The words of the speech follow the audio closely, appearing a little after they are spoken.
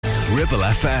Ribble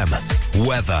FM.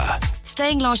 Weather.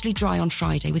 Staying largely dry on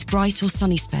Friday with bright or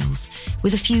sunny spells,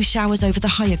 with a few showers over the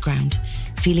higher ground.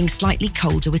 Feeling slightly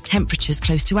colder with temperatures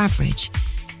close to average.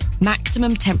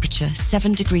 Maximum temperature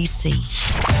 7 degrees C.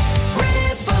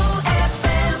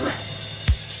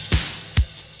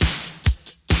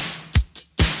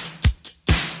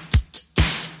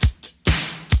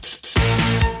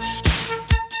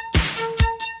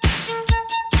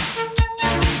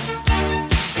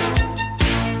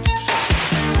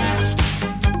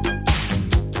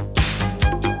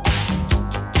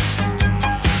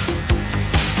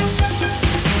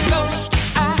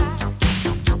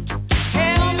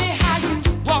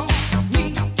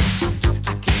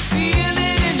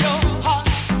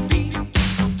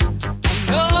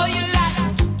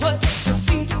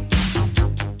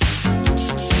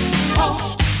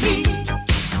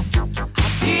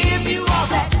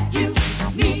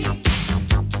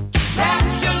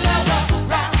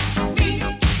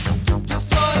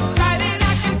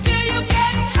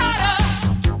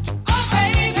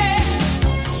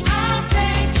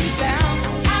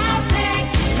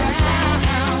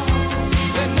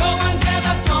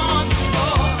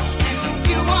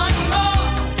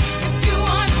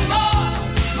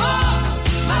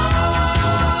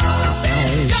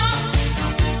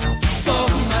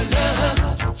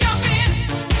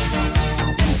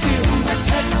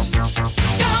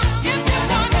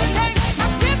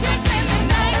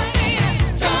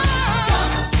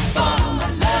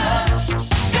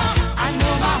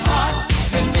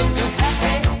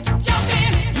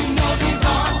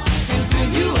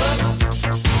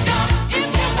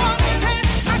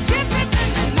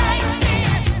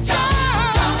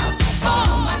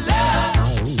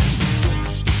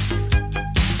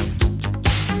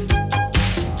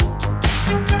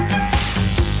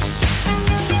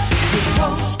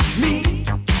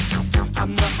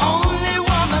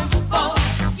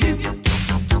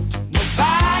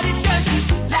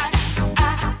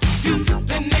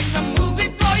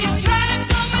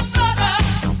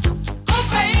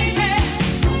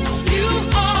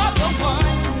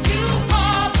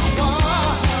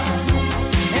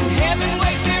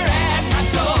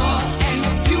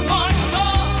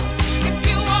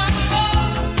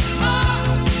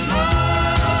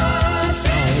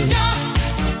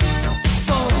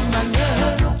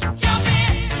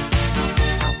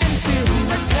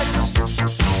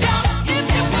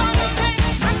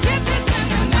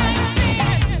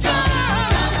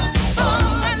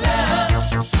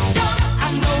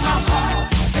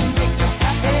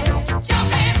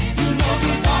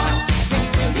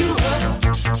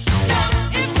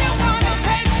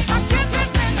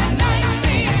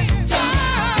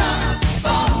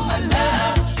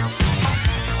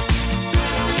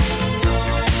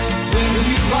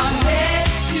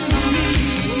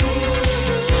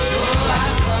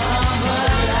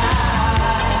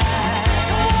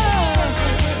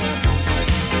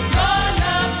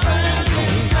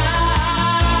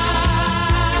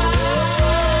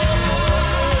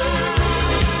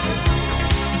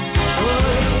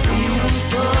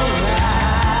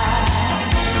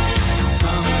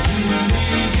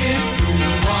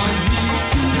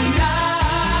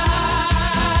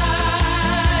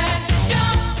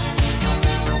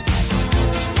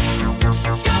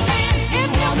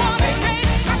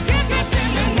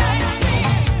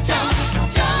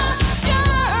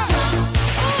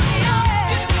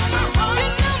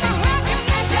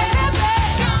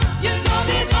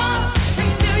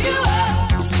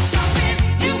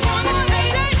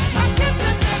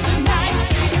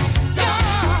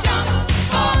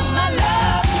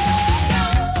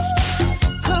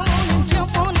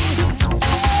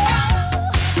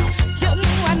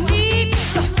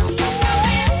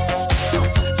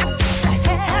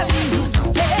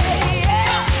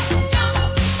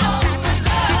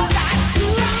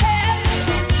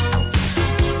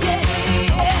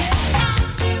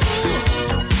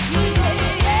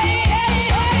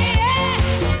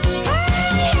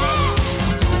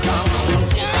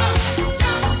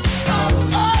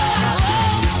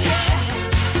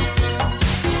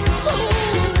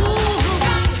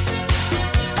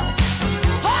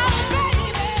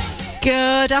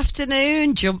 Good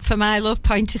afternoon, Jump for My Love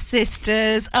Pointer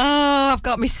Sisters. Oh, I've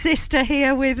got my sister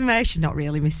here with me. She's not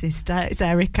really my sister, it's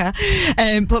Erica,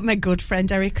 but my good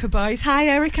friend Erica Boyce. Hi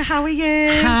Erica, how are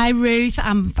you? Hi Ruth,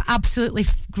 I'm absolutely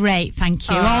great, thank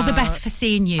you. All the better for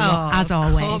seeing you, as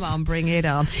always. Come on, bring it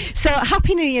on. So,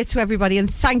 Happy New Year to everybody,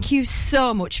 and thank you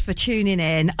so much for tuning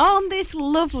in on this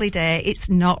lovely day. It's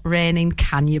not raining,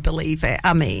 can you believe it?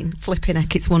 I mean, flipping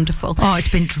heck, it's wonderful. Oh, it's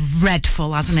been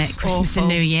dreadful, hasn't it? Christmas Awful.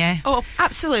 and New Year. Oh,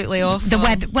 absolutely absolutely awful. The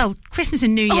weather, well, Christmas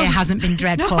and New Year hasn't been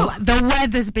dreadful. No. The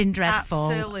weather's been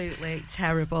dreadful. Absolutely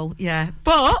terrible, yeah.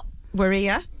 But we're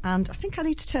here, and I think I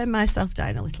need to turn myself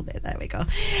down a little bit. There we go.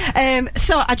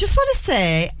 So I just want to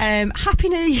say Happy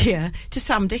New Year to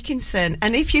Sam Dickinson.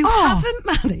 And if you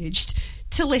haven't managed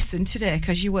to listen today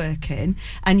because you're working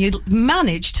and you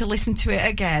managed to listen to it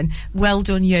again, well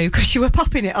done you, because you were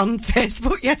popping it on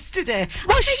Facebook yesterday.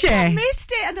 Was she? I missed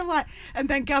it, and I'm like, and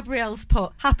then Gabrielle's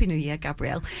put Happy New Year,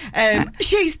 Gabrielle.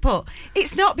 She's put,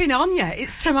 it's not been on yet,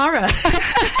 it's tomorrow.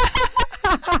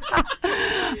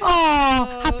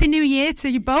 Happy New Year to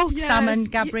you both, yes, Sam and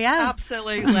Gabrielle.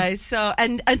 Absolutely. So,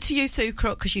 and to you, Sue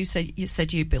Crook, because you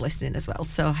said you'd be listening as well.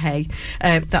 So hey,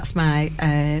 that's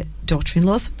my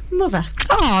daughter-in-law's mother.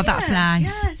 Oh, that's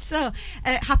nice. Yeah. So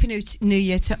Happy New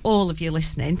Year to all of you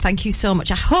listening. Thank you so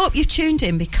much. I hope you've tuned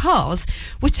in, because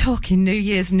we're talking New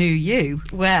Year's New You.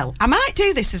 Well, I might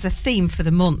do this as a theme for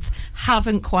the month.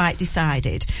 Haven't quite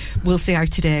decided. We'll see how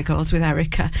today goes with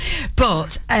Erica.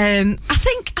 But I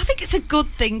think it's a good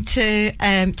thing to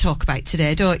talk about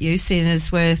today, don't you? Seeing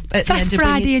as we're at the end of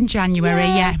Friday in January,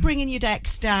 yeah, bringing your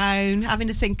decks down, having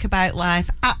to think about life.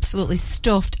 Absolutely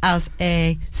stuffed as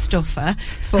a stuffer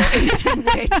for eating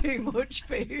way too much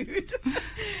food,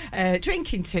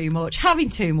 drinking too much, having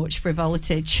too much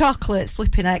frivolity, chocolates,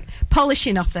 flipping egg,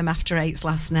 polishing off them after 8s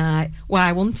last night.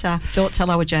 Why wouldn't I? Don't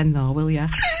tell our Jen though, will you?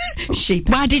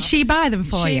 Why did she buy them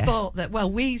for you? She bought that. Well,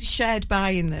 we shared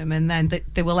buying them, and then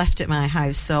they were left at my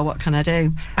house. So what can I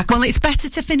do? Well, it's better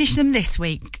to finish them this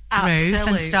week, Ruth,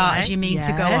 and start as you mean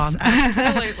to go on.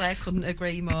 Absolutely, I couldn't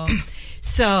agree more.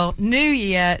 So, New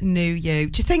Year, New You.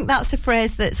 Do you think that's a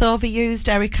phrase that's overused,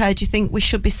 Erica? Do you think we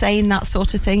should be saying that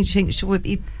sort of thing? Do you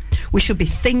think we should be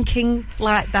thinking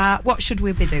like that? What should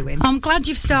we be doing? I'm glad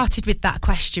you've started with that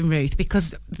question, Ruth,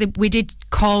 because we did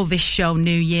call this show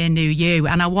New Year, New You,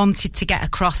 and I wanted to get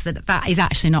across that is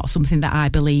actually not something that I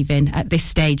believe in at this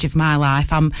stage of my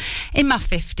life. I'm in my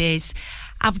 50s.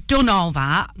 I've done all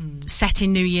that,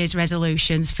 setting New Year's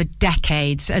resolutions for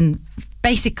decades, and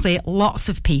basically lots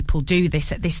of people do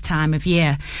this at this time of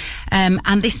year, and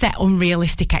they set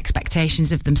unrealistic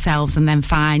expectations of themselves and then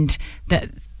find that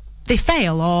they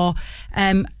fail, or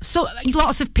so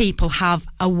lots of people have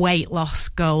a weight loss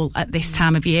goal at this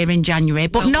time of year in January,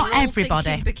 but not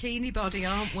everybody. Bikini body,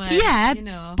 aren't we? Yeah, you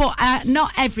know. But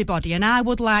not everybody. And I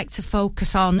would like to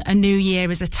focus on a new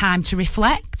year as a time to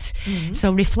reflect.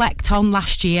 So reflect on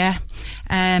last year.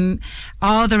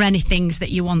 Are there any things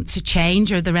that you want to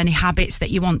change? Are there any habits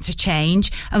that you want to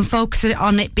change? And focus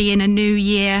on it being a new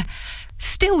year.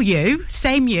 Still you,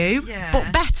 same you,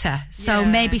 but better. So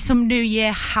maybe some New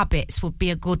Year habits would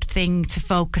be a good thing to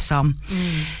focus on.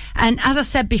 And as I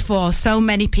said before, so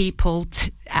many people,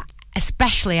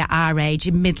 especially at our age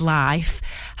in midlife,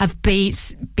 have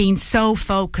been so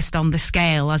focused on the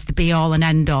scale as the be-all and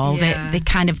end-all. They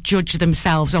kind of judge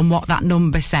themselves on what that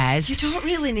number says. You don't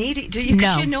really need it, do you?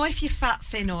 Because you know if you're fat,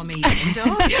 thin or medium,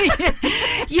 don't you?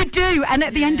 You do. And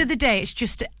at the end of the day, it's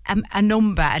just a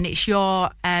number, and it's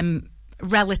your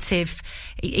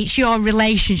it's your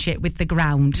relationship with the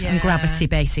ground and gravity,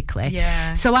 basically.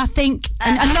 So I think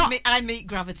I meet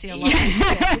gravity a lot.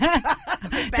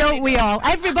 Don't we all?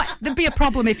 Everybody, there'd be a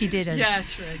problem if you didn't. Yeah,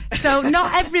 true. So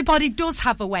not everybody does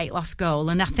have a weight loss goal,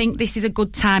 and I think this is a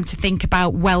good time to think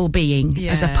about well-being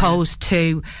as opposed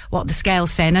to what the scale's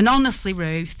saying. And honestly,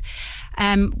 Ruth,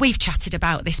 we've chatted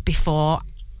about this before.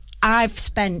 I've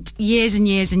spent years and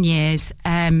years and years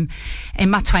in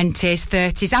my 20s,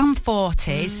 30s and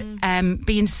 40s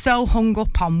being so hung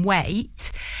up on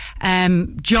weight,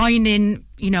 joining,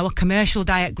 a commercial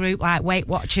diet group like Weight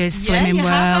Watchers, Slimming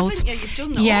World. Haven't you? You've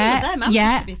done all of them, haven't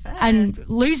you, to be fair? And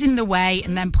losing the weight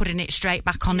and then putting it straight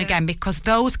back on again, because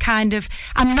those kind of...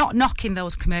 I'm not knocking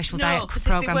those commercial diet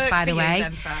programs, by the way.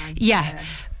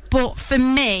 But for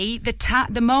me,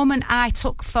 the moment I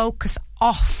took focus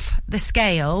off the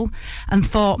scale and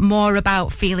thought more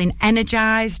about feeling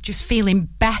energised, just feeling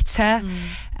better,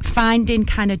 finding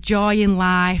kind of joy in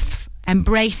life,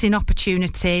 embracing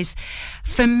opportunities.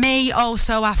 For me,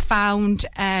 also, I found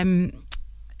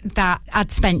that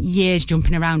I'd spent years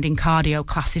jumping around in cardio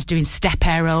classes, doing step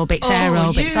aerobics,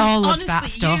 all of that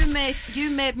stuff.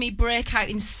 You made me break out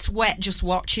in sweat just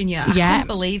watching you. I couldn't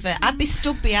believe it. I'd be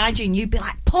stood behind you and you'd be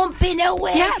like pumping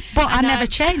away. Yeah, but I never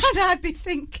changed. And I'd be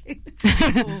thinking,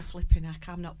 oh, flipping heck,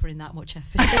 I'm not putting that much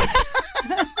effort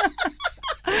in.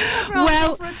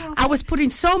 Well, I was putting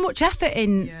so much effort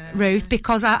in, Ruth,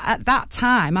 because at that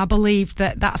time I believed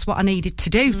that that's what I needed to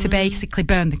do to basically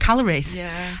burn the calories.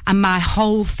 Yeah. And my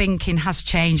whole thinking has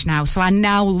changed now. So I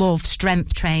now love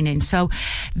strength training. So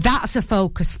that's a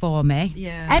focus for me.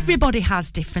 Yeah. Everybody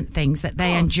has different things that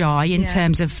they enjoy in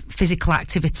terms of physical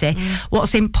activity.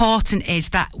 What's important is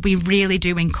that we really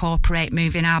do incorporate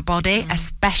moving our body,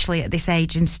 especially at this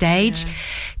age and stage,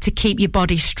 to keep your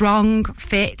body strong,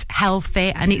 fit,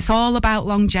 healthy, and it's all about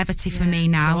longevity for me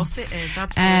now. Of course it is,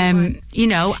 absolutely. You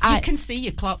know, you can see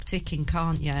your clock ticking,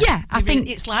 can't you? Yeah, I think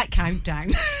it's like countdown.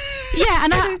 Yeah,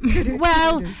 and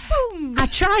I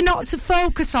try not to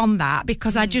focus on that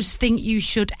because I just think you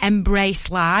should embrace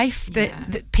life.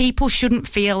 That people shouldn't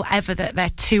feel ever that they're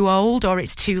too old or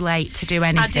it's too late to do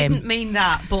anything. I didn't mean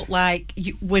that, but like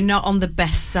we're not on the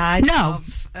best side. No,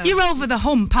 you're over the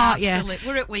hump, aren't you? Absolutely,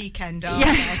 we're at weekend, aren't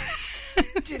we?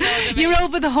 Do you know what I mean? You're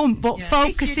over the hump, but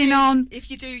focusing on...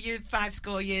 If you do your 5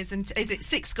 score years and... Is it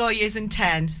 6 score years and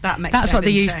 10? So that makes That's 70, what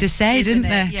they used to say, didn't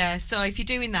they? Yeah, so if you're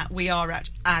doing that, we are at...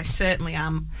 I certainly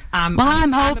am.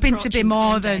 I'm hoping to be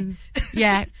more than...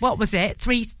 Yeah, what was it?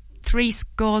 Three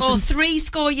scores... Oh, 3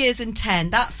 score years and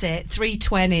 10, that's it. 3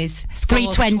 20s. 3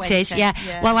 20s, yeah.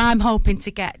 Well, I'm hoping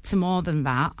to get to more than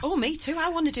that. Oh, me too. I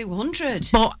want to do 100.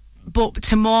 But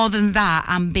to more than that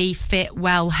and be fit,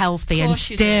 well, healthy and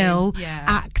still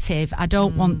active. I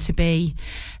don't want to be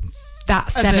that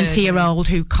 70-year-old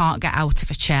who can't get out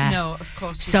of a chair. No, of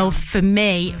course. So for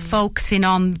me, focusing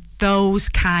on those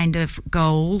kind of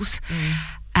goals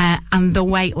and the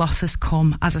weight loss has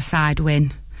come as a side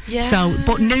win. Yeah. So,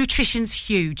 but nutrition's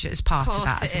huge as part of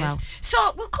that as well. So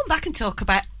we'll come back and talk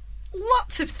about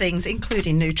lots of things,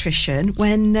 including nutrition,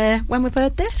 when we've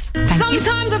heard this.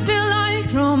 Sometimes I feel like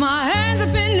throw my hands up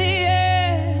in the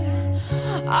air.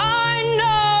 I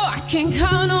know I can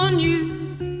count on you.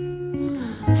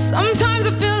 Sometimes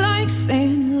I feel like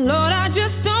saying, Lord, I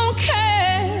just don't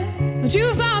care. But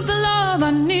you've got the love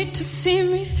I need to see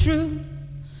me through.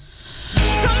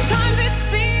 Sometimes it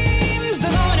seems the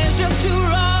going is just too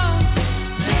rough.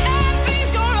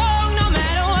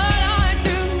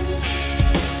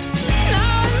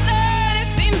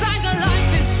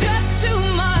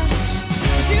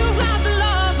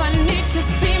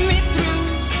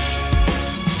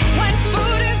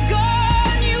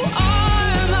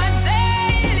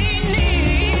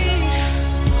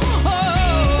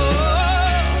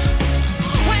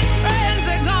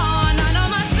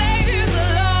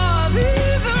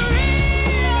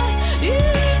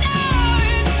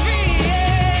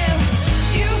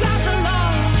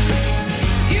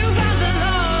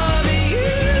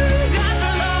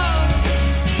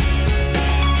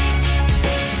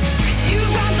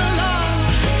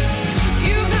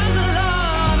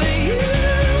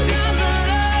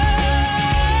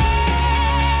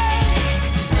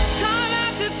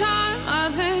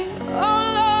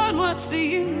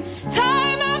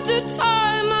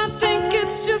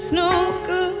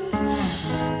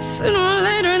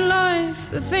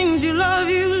 Things you love,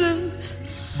 you lose.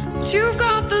 But you've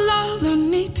got the love I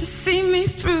need to see me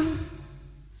through.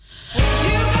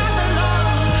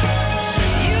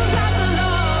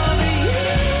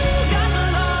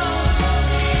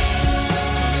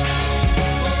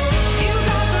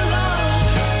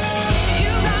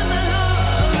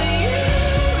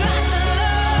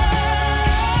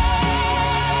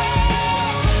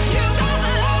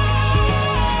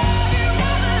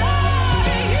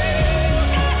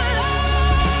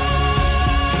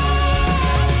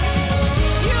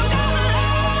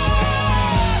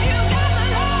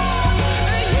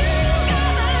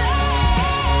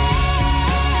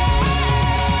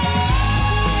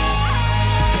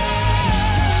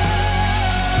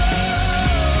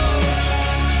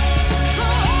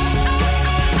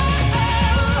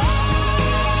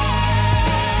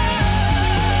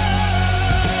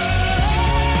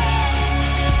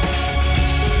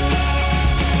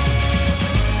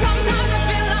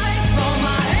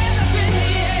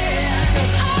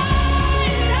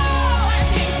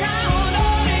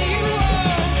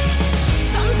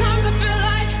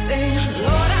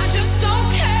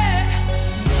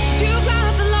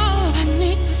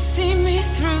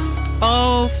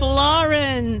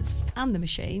 And the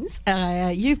Machines.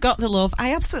 You've Got the Love.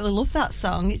 I absolutely love that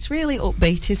song. It's really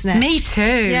upbeat, isn't it? Me too.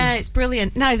 Yeah, it's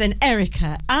brilliant. Now then,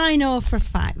 Erica, I know for a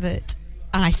fact that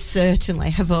I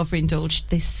certainly have overindulged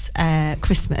this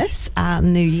Christmas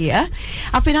and New Year.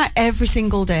 I've been out every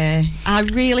single day. I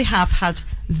really have had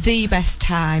the best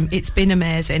time. It's been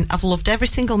amazing. I've loved every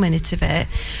single minute of it.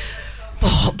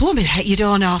 Oh, blooming heck, you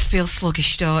don't half feel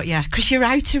sluggish, don't you? Because you're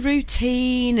out of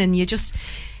routine and you just...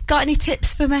 got any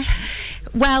tips for me?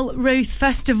 Well, Ruth,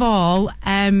 first of all,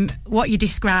 what you're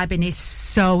describing is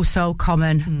so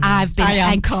common. I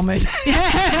am common.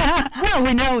 Well,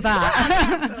 we know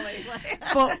that. Absolutely.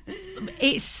 But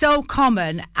it's so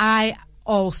common. I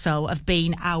also have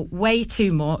been out way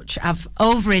too much. I've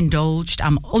overindulged.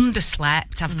 I'm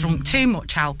underslept. I've drunk too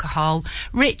much alcohol,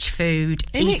 rich food,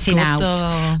 eating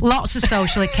out, lots of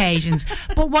social occasions.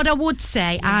 But what I would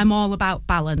say, I'm all about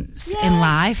balance in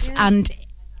life, and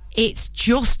it's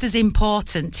just as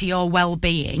important to your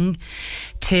well-being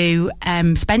to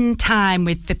spend time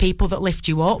with the people that lift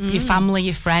you up, your family,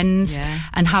 your friends,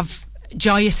 and have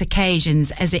joyous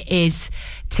occasions as it is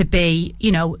to be,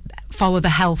 follow the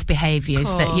health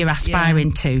behaviours that you're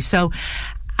aspiring to. So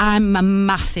I'm a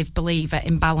massive believer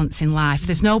in balance in life.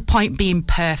 There's no point being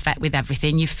perfect with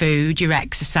everything, your food, your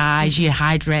exercise, your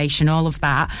hydration, all of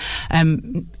that.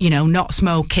 Not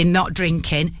smoking, not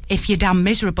drinking, if you're damn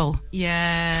miserable.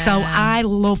 Yeah. So I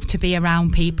love to be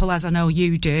around people, as I know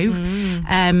you do.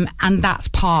 And that's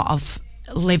part of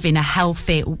living a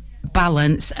healthy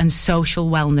balance, and social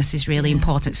wellness is really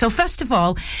important. So first of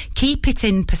all, keep it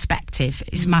in perspective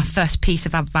is my first piece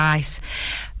of advice.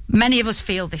 Many of us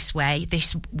feel this way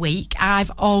this week. I've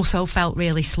also felt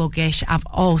really sluggish. I've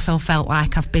also felt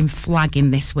like I've been flagging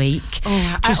this week.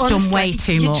 Just done way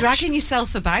too much. You're dragging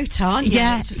yourself about, aren't you?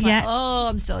 Yeah, it's just like,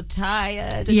 I'm so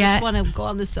tired. I just want to go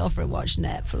on the sofa and watch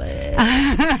Netflix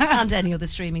and any other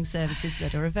streaming services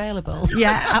that are available.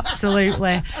 Yeah,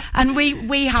 absolutely. And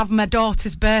we have my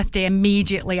daughter's birthday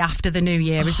immediately after the New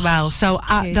Year as well. So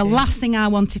the last thing I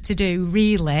wanted to do,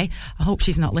 really, I hope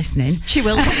she's not listening. She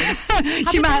will.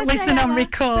 She might listen on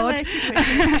record.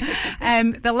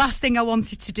 The last thing I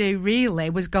wanted to do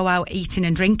really was go out eating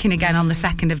and drinking again on the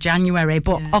 2nd of January,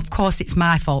 but of course it's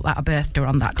my fault that I birthed her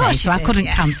on that day, so I couldn't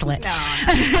cancel it.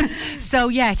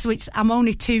 So I'm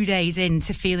only 2 days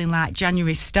into feeling like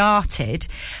January started,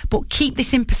 but keep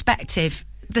this in perspective.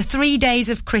 The 3 days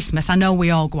of Christmas, I know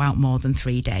we all go out more than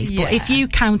 3 days, but if you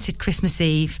counted Christmas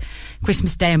Eve,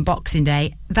 Christmas Day and Boxing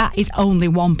Day, that is only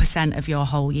 1% of your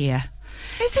whole year.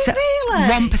 Is it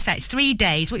really? 1%. It's 3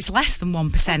 days. Well, it's less than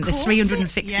 1%. There's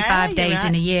 365 days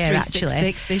in a year, actually.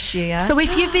 366 this year. So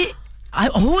if you've...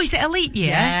 is it a leap year?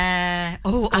 Yeah.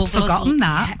 I'd forgotten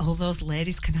that. Yeah, all those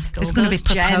ladies can ask all There's going to be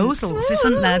proposals, gents.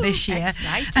 isn't there, this year?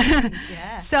 Exciting.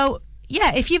 Yeah. So,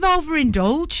 if you've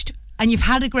overindulged and you've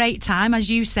had a great time, as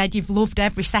you said, you've loved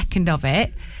every second of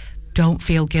it, don't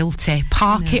feel guilty.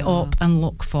 Park it up and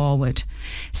look forward.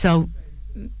 So...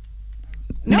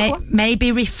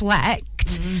 maybe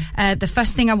reflect. The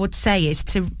first thing I would say is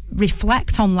to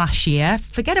reflect on last year.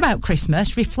 Forget about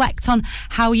Christmas. Reflect on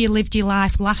how you lived your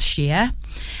life last year,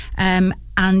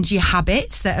 and your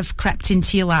habits that have crept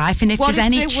into your life. And if there's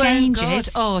any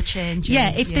changes, changes.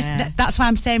 Yeah, that's why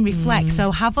I'm saying reflect.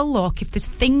 So have a look. If there's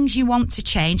things you want to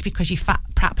change because you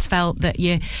perhaps felt that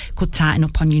you could tighten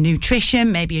up on your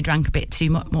nutrition, maybe you drank a bit too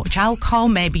much alcohol,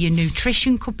 maybe your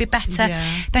nutrition could be better.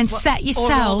 Then set yourself.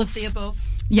 Or all of the above.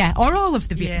 Yeah, or all of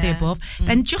the above.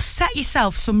 Then just set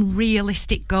yourself some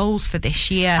realistic goals for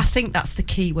this year. I think that's the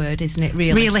key word, isn't it?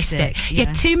 Realistic.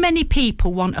 Yeah, too many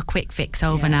people want a quick fix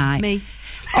overnight. Me.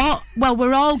 Well,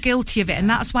 we're all guilty of it, and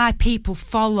that's why people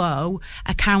follow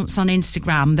accounts on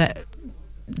Instagram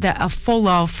that are full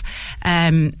of...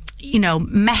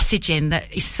 messaging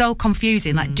that is so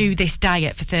confusing, like do this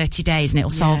diet for 30 days and it'll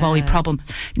solve all your problems.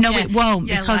 No, it won't,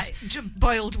 because like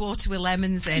boiled water with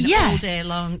lemons in all day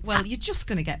long. Well, you're just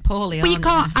going to get poorly, aren't you? You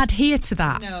can't adhere to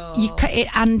that. No.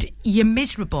 And you're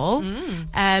miserable,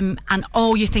 and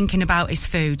all you're thinking about is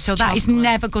food. So that is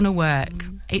never going to work.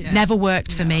 It never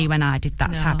worked for me when I did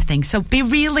that type of thing. So be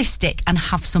realistic and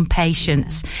have some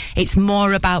patience. It's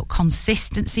more about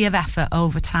consistency of effort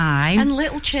over time. And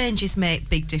little changes make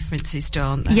big differences,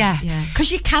 don't they? Yeah.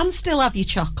 Because you can still have your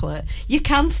chocolate. You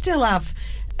can still have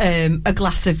a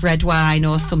glass of red wine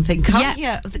or something, can't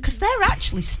you? Because they're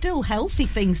actually still healthy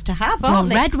things to have, aren't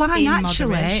they? Red wine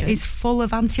actually is full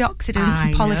of antioxidants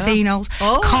and polyphenols.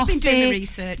 Coffee. I've been doing the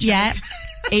research. Yeah.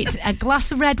 It's a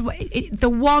glass of red wine. The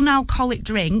one alcoholic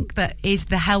drink that is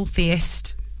the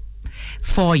healthiest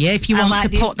for you, if you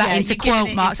want to put that into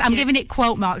quote marks. I'm giving it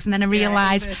quote marks, and then I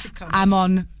realise I'm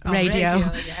on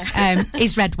radio.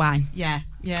 Is red wine. Yeah.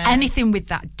 Anything with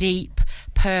that deep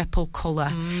purple colour.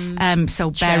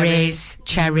 So berries,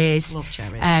 cherries. Love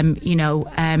cherries. And you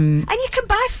can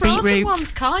buy frozen beetroot.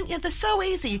 ones, can't you? They're so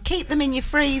easy. You keep them in your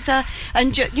freezer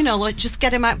and just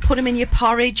get them out, put them in your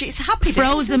porridge. It's happy.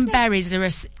 Frozen berries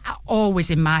are always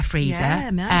in my freezer,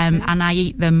 Yeah, and I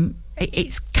eat them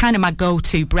it's kind of my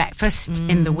go-to breakfast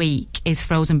in the week is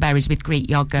frozen berries with Greek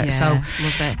yogurt. Yeah, so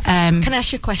love it. Can I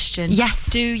ask you a question? Yes.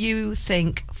 Do you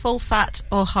think full fat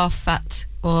or half fat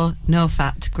or no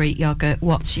fat Greek yogurt?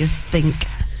 What's your think?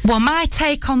 Well, my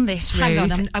take on this, Ruth...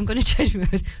 Hang on, I'm going to change my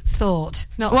word. Thought.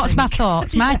 Not What's think. my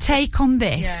thoughts? My take on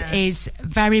this Yeah. is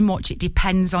very much it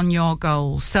depends on your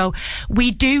goals. So we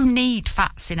do need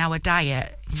fats in our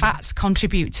diet. Fats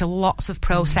contribute to lots of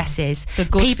processes. They're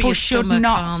good for People your should stomach,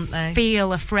 not aren't they?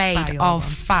 feel afraid Bio of one.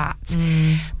 fat.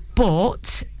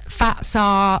 But... fats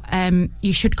are,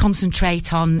 you should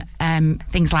concentrate on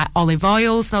things like olive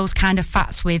oils, those kind of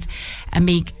fats with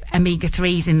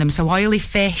omega-3s in them. So oily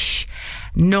fish,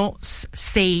 nuts,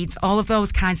 seeds, all of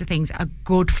those kinds of things are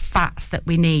good fats that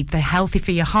we need. They're healthy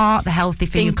for your heart, they're healthy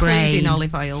for your brain. Including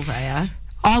olive oil there.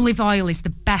 Olive oil is the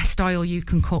best oil you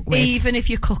can cook with. Even if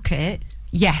you cook it?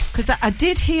 Yes. Because I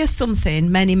did hear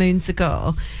something many moons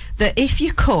ago that if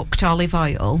you cooked olive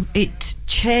oil, it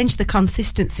changed the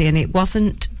consistency and it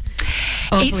wasn't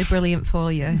overly brilliant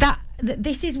for you.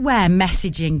 This is where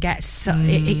messaging gets so,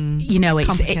 it's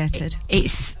complicated.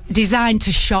 It's designed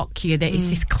to shock you that it's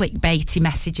this clickbaity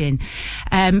messaging.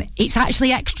 It's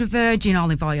actually extra virgin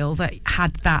olive oil that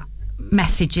had that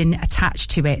messaging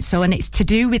attached to it. So, and it's to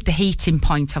do with the heating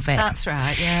point of it. That's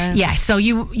right, yeah. Yeah, so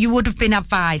you would have been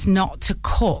advised not to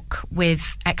cook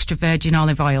with extra virgin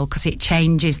olive oil because it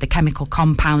changes the chemical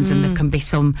compounds and there can be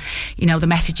some, the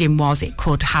messaging was it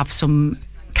could have some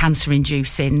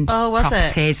cancer-inducing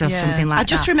properties or something like that. I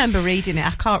just remember reading it.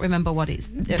 I can't remember what it's...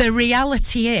 The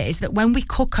reality is that when we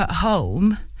cook at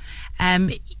home,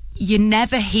 you're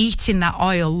never heating that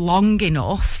oil long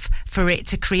enough for it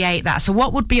to create that. So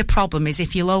what would be a problem is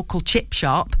if your local chip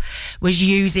shop was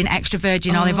using extra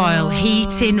virgin olive oil,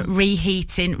 heating,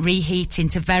 reheating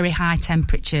to very high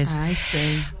temperatures. I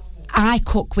see. I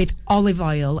cook with olive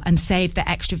oil and save the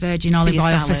extra virgin olive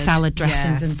oil for salad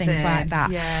dressings and things like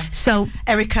that. Yeah. So,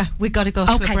 Erica, we've got to go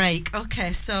to a break.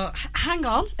 Okay, so hang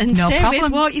on and no stay problem.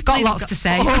 with what you've got lots to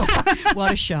say. Oh,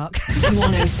 what a shock.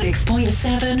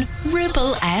 106.7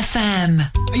 Ribble FM.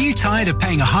 Are you tired of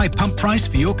paying a high pump price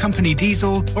for your company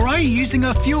diesel? Or are you using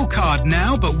a fuel card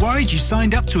now but worried you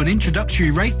signed up to an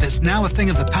introductory rate that's now a thing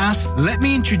of the past? Let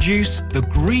me introduce the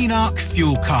Green Arc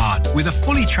Fuel Card. With a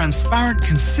fully transparent,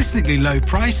 consistently low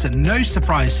price and no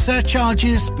surprise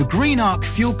surcharges, the Green Arc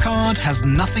Fuel Card has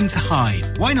nothing to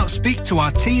hide. Why not speak to our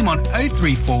team on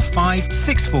 0345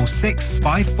 646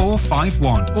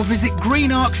 5451 or visit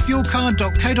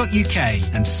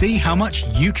greenarcfuelcard.co.uk and see how much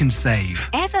you can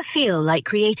save. Ever feel like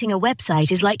creating a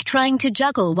website is like trying to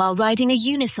juggle while riding a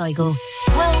unicycle?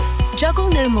 Well,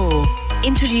 juggle no more.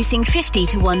 Introducing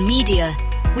 50-to-1 Media.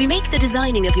 We make the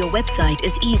designing of your website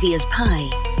as easy as pie.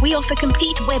 We offer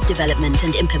complete web development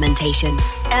and implementation.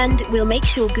 And we'll make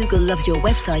sure Google loves your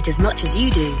website as much as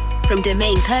you do. From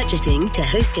domain purchasing to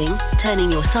hosting, turning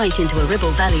your site into a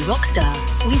Ribble Valley rockstar,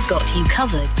 we've got you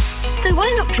covered. So why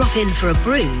not drop in for a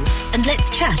brew and let's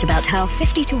chat about how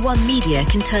 50-to-1 Media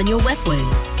can turn your web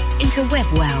woes into web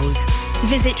wows.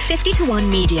 Visit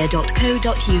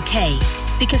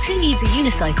 50to1media.co.uk because who needs a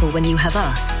unicycle when you have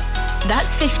us?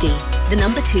 That's 50, the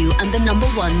number 2 and the number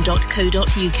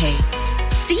 1.co.uk.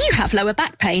 Do you have lower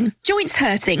back pain, joints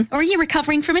hurting, or are you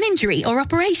recovering from an injury or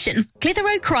operation?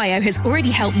 Clitheroe Cryo has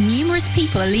already helped numerous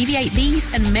people alleviate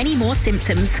these and many more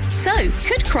symptoms. So,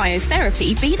 could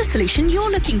cryotherapy be the solution you're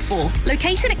looking for?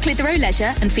 Located at Clitheroe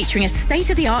Leisure and featuring a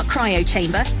state-of-the-art cryo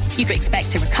chamber, you could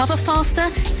expect to recover faster,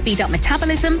 speed up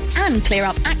metabolism, and clear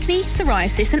up acne,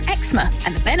 psoriasis, and eczema.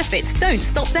 And the benefits don't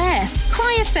stop there.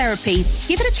 Cryotherapy.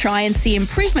 Give it a try and see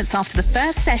improvements after the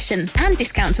first session, and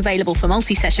discounts available for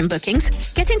multi-session bookings.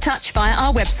 Get in touch via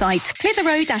our website,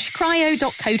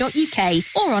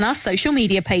 clitheroe-cryo.co.uk, or on our social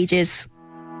media pages.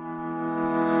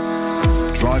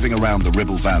 Driving around the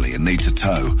Ribble Valley and need to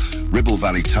tow? Ribble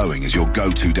Valley Towing is your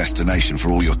go-to destination for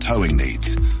all your towing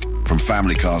needs. From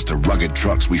family cars to rugged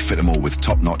trucks, we fit them all with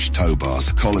top-notch tow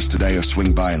bars. Call us today or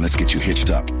swing by and let's get you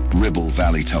hitched up. Ribble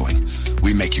Valley Towing.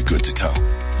 We make you good to tow.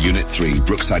 Unit 3,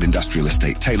 Brookside Industrial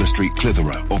Estate, Taylor Street,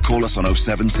 Clitheroe. Or call us on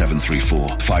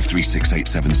 07734 536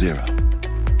 870.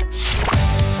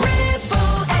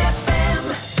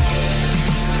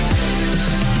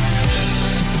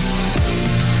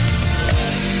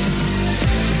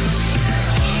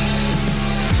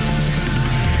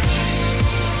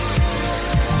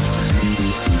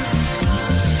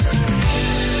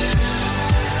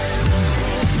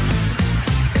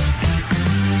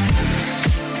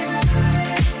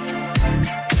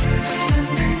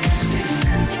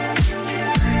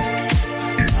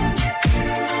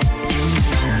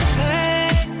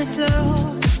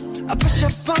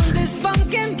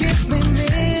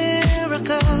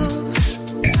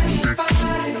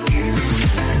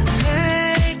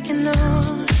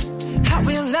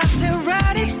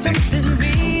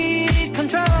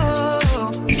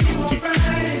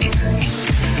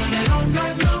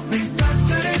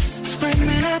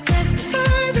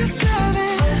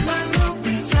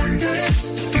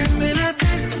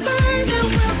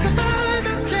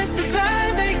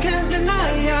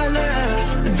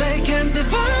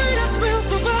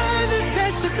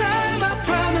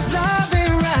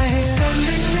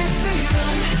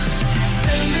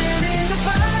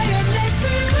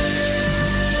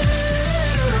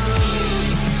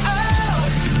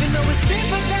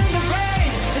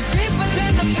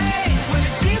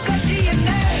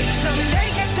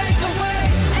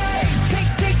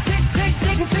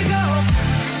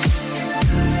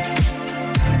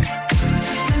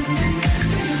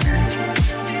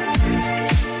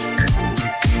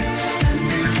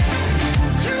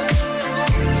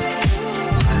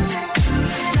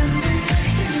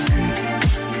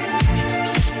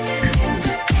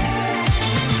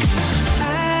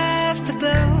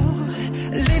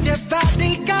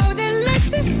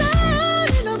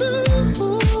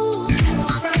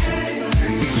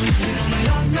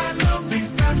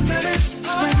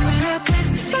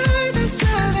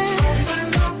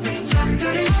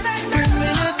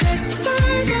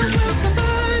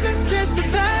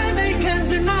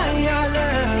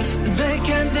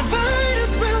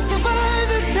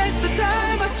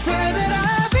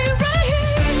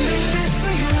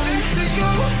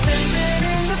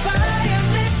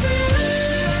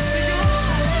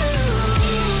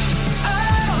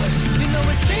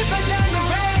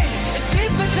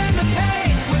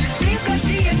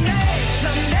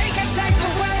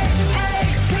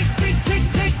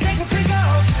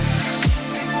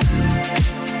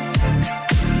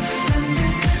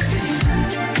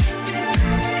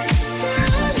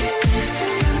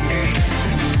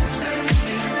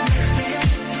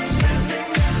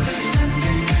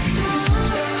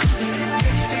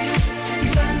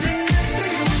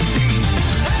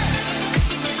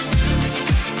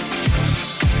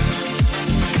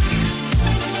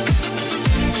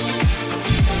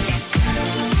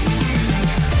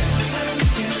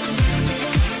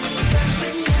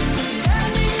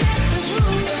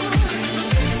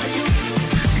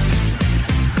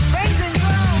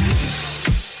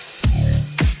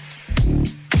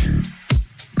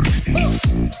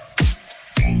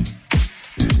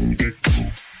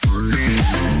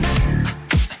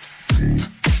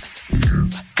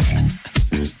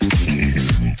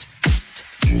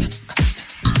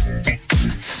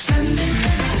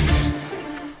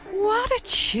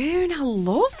 tune. I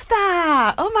love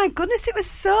that. Oh my goodness, it was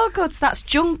so good. So that's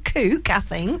Jungkook, I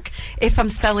think, if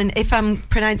I'm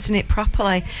pronouncing it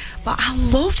properly. But I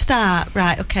loved that.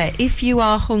 Right, okay. If you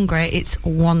are hungry, it's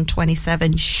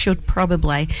 1:27. You should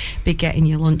probably be getting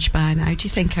your lunch by now. Do you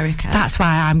think, Erica? That's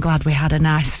why I'm glad we had a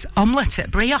nice omelette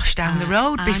at Brioche down the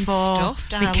road before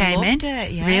we came in.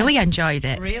 It, yeah. Really enjoyed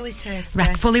it. Really tasty.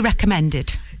 Fully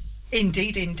recommended.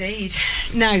 Indeed, indeed.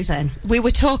 Now then, we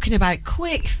were talking about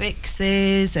quick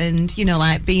fixes and,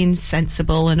 like being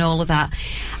sensible and all of that.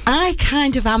 I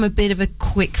kind of am a bit of a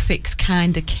quick fix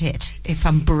kind of kid, if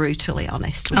I'm brutally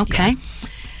honest with you. Okay.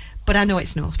 But I know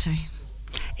it's naughty.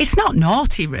 It's not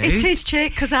naughty, Ruth. It is,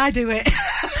 chick, because I do it.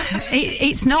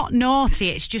 It's not naughty.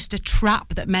 It's just a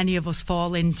trap that many of us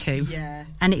fall into. Yeah.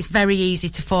 And it's very easy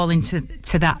to fall into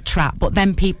that trap. But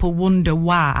then people wonder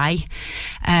why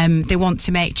they want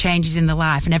to make changes in their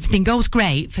life, and everything goes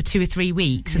great for 2 or 3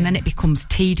 weeks, and then it becomes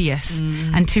tedious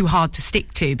and too hard to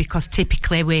stick to, because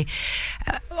typically we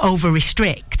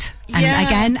over-restrict. And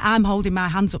again, I'm holding my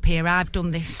hands up here. I've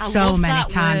done this so many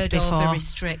times before.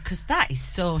 Over-restrict, because that is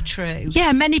so true.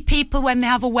 Yeah, many people, when they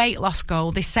have a weight loss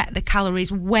goal, they set the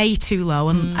calories way too low.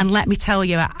 And let me tell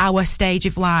you, at our stage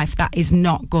of life, that is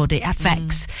not good. It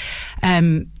affects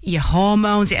your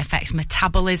hormones, it affects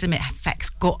metabolism, it affects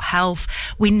gut health.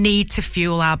 We need to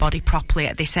fuel our body properly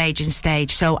at this age and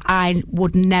stage. So I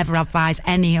would never advise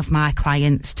any of my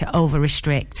clients to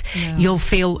over-restrict. No. You'll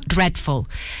feel dreadful.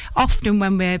 Often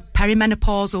when we're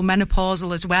perimenopausal,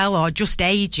 menopausal as well, or just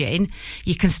aging,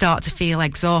 you can start to feel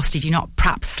exhausted. You're not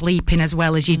perhaps sleeping as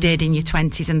well as you did in your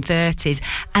 20s and 30s.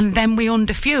 And then we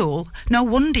underfuel. No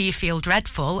wonder you feel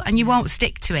dreadful and you won't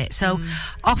stick to it. So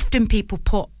often people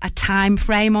put a time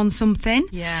frame on something.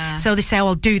 Yeah. So they say,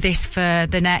 I'll do this for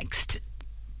the next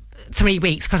 3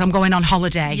 weeks because I'm going on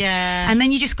holiday. Yeah. And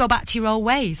then you just go back to your old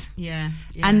ways. Yeah.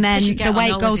 And then the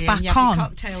weight goes back on.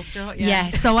 Cocktails, don't you?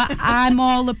 Yeah. So I'm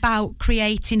all about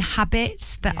creating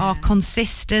habits that are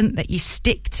consistent, that you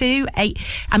stick to.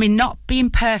 I mean, not being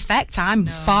perfect. I'm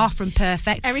far from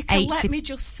perfect. Erica, let me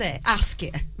just ask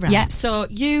you. Right. Yeah. So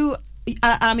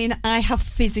I have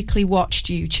physically watched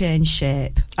you change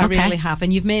shape. I really have.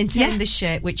 And you've maintained this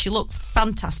shape, which you look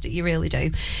fantastic. You really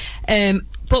do.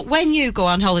 But when you go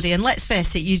on holiday, and let's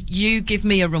face it, you give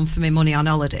me a run for my money on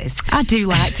holidays. I do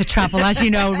like to travel, as you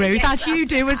know, Ruth, yes, as you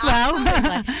do as well.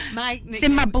 It's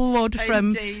in my blood from...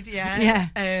 Indeed,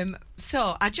 yeah.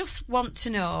 So I just want to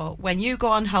know, when you go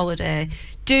on holiday,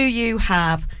 do you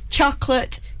have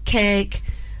chocolate, cake,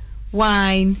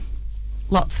 wine...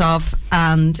 lots of,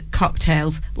 and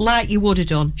cocktails, like you would have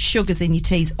done, sugars in your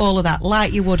teas, all of that,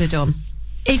 like you would have done?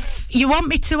 If you want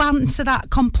me to answer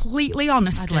that completely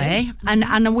honestly, and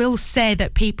I will say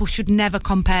that people should never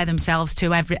compare themselves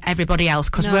to everybody else,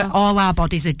 because all our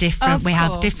bodies are different. Of we course.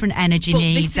 have different energy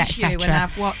needs, etc. And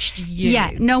I've watched you.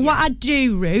 Yeah. No, what I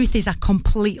do, Ruth, is I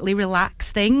completely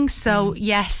relax things. So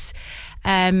yes,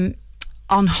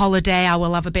 on holiday, I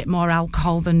will have a bit more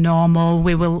alcohol than normal.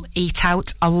 We will eat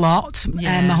out a lot.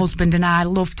 Yeah. My husband and I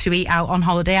love to eat out on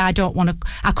holiday. I don't want to...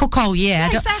 I cook all year.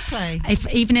 Yeah, exactly.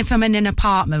 Even if I'm in an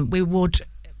apartment, we would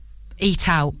eat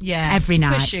out every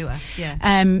night. For sure, yeah.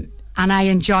 And I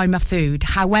enjoy my food.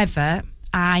 However,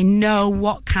 I know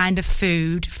what kind of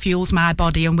food fuels my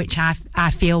body and which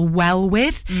I feel well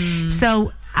with.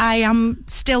 So... I am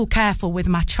still careful with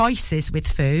my choices with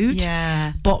food,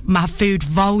 but my food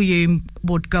volume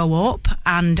would go up,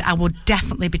 and I would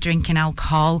definitely be drinking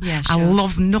alcohol. Yeah, sure. I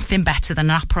love nothing better than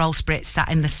an Aperol Spritz sat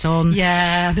in the sun.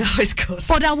 Yeah, no, it's good.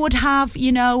 But I would have,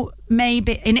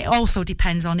 maybe, and it also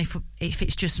depends on if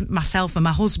it's just myself and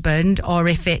my husband, or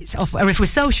if we're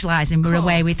socialising, we're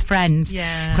away with friends.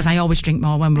 Yeah. Because I always drink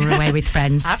more when we're away with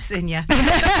friends. I've seen you.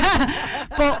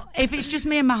 But if it's just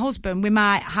me and my husband, we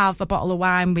might have a bottle of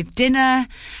wine with dinner,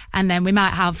 and then we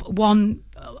might have a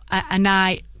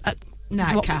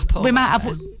nightcap. We might have,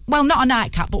 well, not a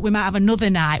nightcap, but we might have another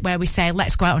night where we say,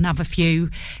 let's go out and have a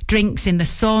few drinks in the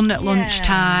sun at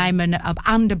lunchtime, and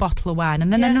a bottle of wine.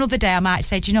 And then another day I might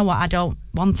say, do you know what, I don't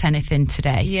want anything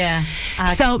today. Yeah.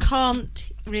 I can't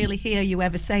really hear you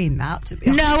ever saying that, to be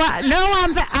honest.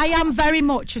 I am very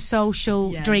much a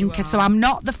social drinker, so I'm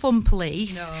not the fun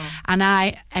police, and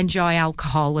I enjoy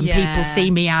alcohol, and people see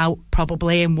me out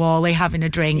probably in Whalley having a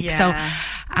drink, so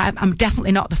I'm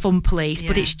definitely not the fun police,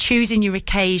 but it's choosing your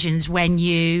occasions when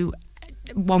you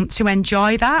want to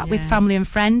enjoy that with family and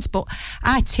friends. But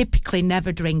I typically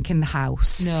never drink in the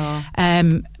house. No.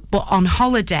 But on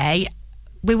holiday,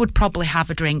 we would probably have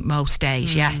a drink most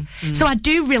days, So I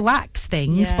do relax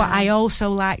things, but I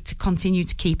also like to continue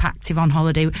to keep active on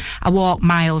holiday. I walk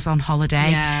miles on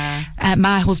holiday.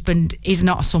 My husband is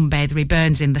not a sunbather, he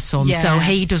burns in the sun, so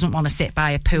he doesn't want to sit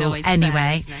by a pool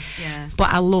anyway.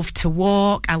 But I love to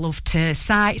walk, I love to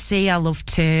sightsee, I love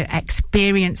to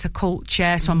experience a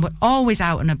culture, so I'm always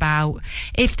out and about.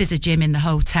 If there's a gym in the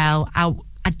hotel,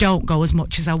 I don't go as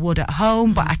much as I would at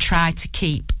home, but I try to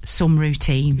keep some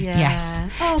routine. Yes.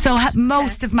 Oh, so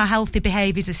most of my healthy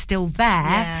behaviours are still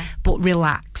there, but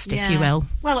relaxed, if you will.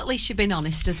 Well, at least you've been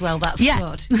honest as well. That's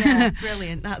good. Yeah,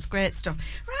 brilliant. That's great stuff.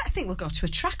 Right, I think we'll go to a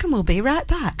track and we'll be right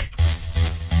back.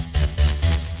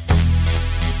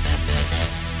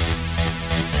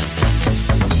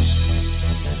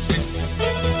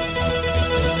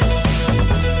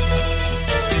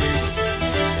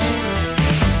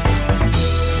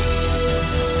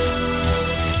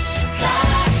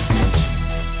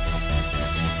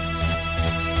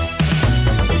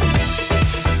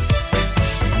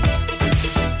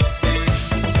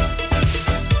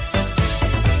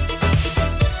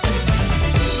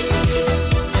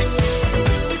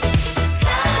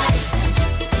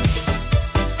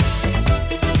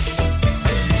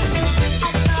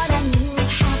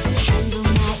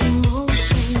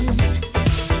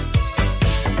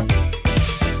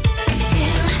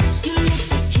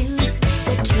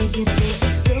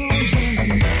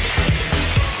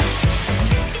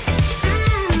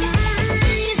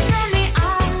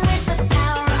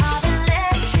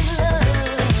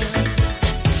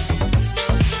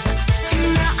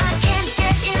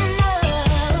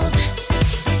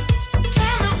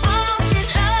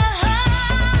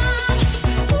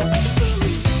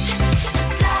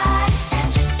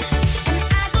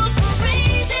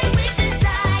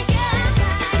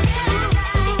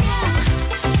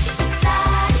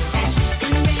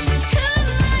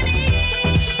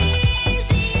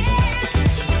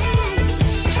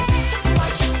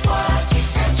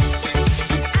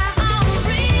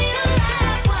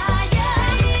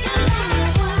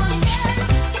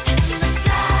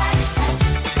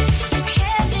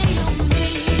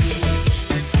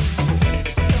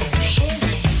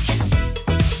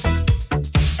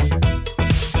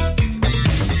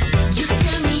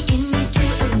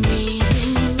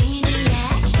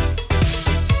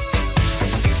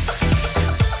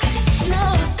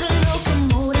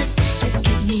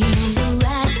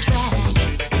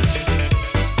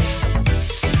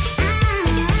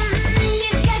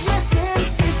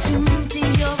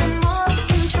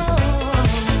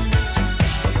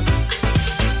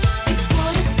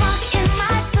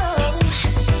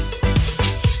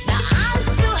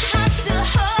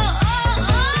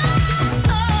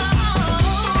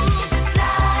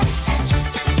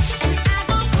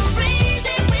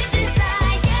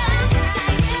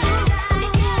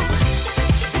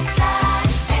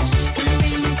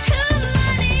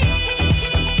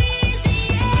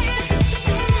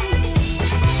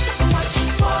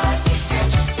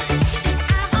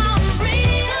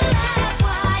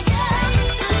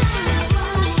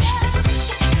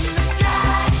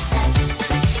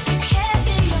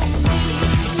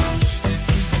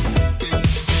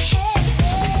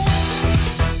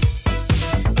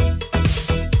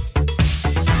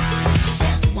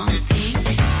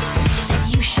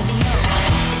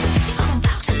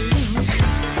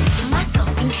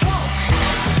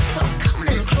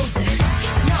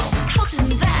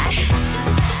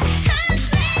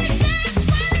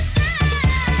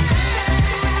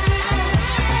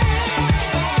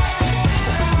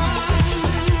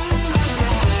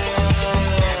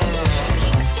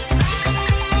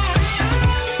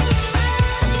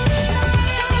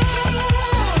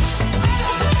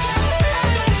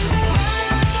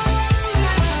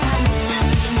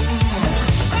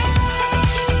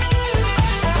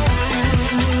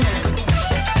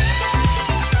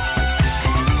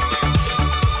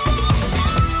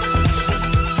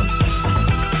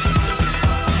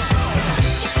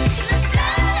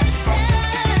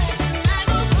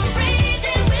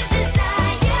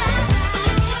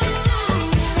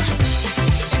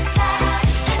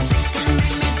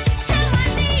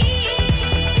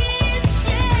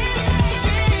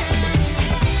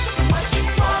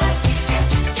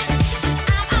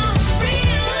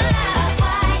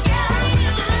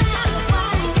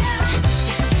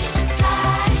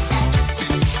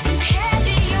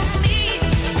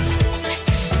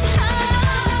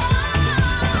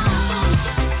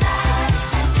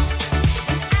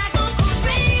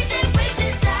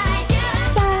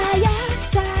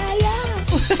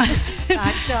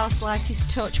 Star Slightest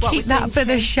Touch. What Keep that for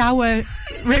the shower,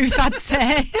 Ruth, I'd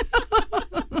say.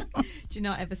 Do you you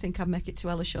not ever think I'd make it to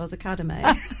Ella Shaw's Academy?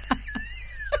 Not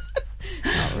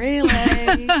really.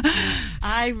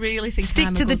 I really think stick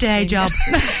I'm to the day job.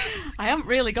 I haven't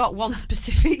really got one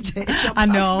specific day job. I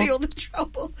know. That's the other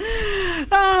trouble.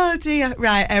 Oh dear.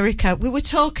 Right, Erica, we were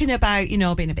talking about,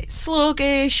 being a bit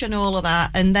sluggish and all of that,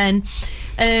 and then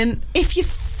if you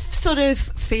sort of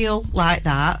feel like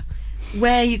that,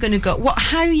 where are you going to go?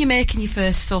 How are you making your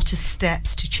first sort of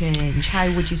steps to change? How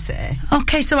would you say?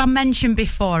 Okay, so I mentioned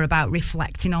before about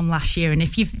reflecting on last year, and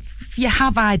if you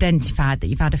have identified that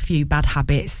you've had a few bad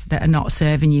habits that are not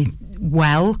serving you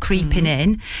well creeping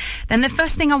in, then the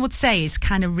first thing I would say is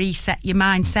kind of reset your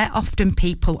mindset. Often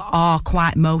people are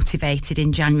quite motivated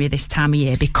in January this time of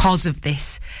year because of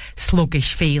this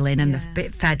sluggish feeling and they're a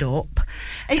bit fed up.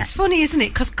 It's funny, isn't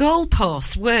it? Because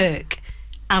goalposts work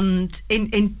and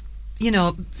in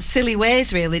silly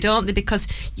ways, really, don't they? Because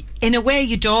in a way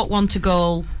you don't want a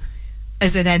goal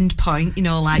as an end point, you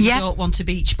don't want a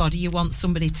beach body, you want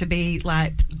somebody to be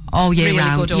like all year really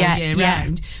round. Good all year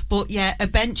round. But a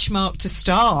benchmark to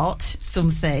start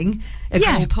something,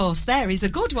 goalpost there is a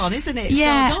good one, isn't it?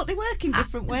 Yeah. So don't they work in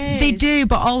different ways? They do,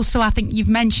 but also I think you've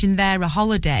mentioned there a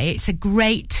holiday. It's a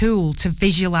great tool to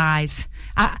visualise.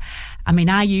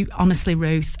 Honestly,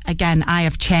 Ruth, again, I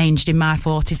have changed in my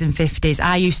 40s and 50s.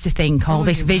 I used to think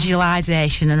this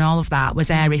visualisation and all of that was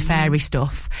airy-fairy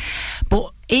stuff.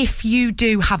 But if you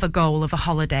do have a goal of a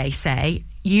holiday, say,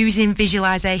 using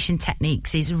visualisation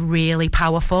techniques is really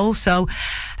powerful. So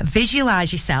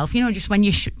visualise yourself, just when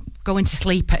you're going to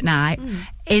sleep at night,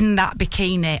 in that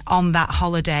bikini on that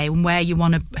holiday, and where you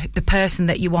want the person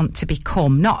that you want to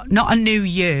become. Not a new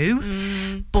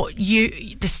you, but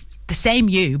the same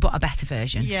you, but a better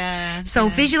version. Yeah. So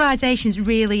visualisation's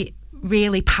really,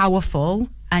 really powerful,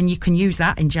 and you can use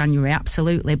that in January,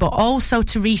 absolutely. But also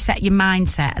to reset your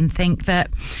mindset and think that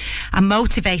I'm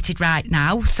motivated right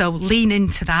now, so lean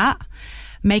into that.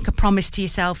 Make a promise to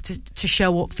yourself to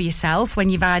show up for yourself when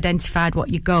you've identified what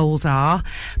your goals are,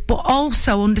 but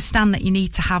also understand that you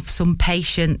need to have some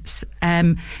patience.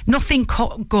 Nothing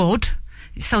good.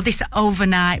 So this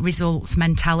overnight results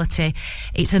mentality,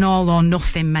 it's an all or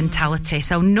nothing mentality.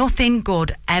 So nothing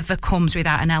good ever comes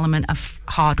without an element of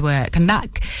hard work, and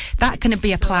that can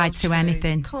be applied to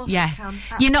anything.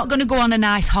 You're not going to go on a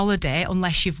nice holiday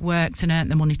unless you've worked and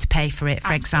earned the money to pay for it,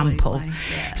 for example.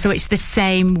 So it's the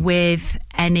same with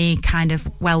any kind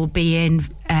of well-being,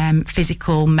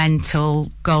 physical,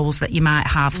 mental goals that you might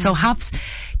have. So have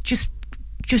just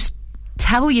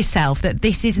tell yourself that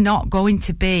this is not going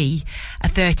to be a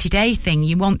 30-day thing.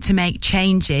 You want to make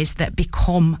changes that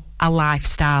become a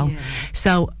lifestyle.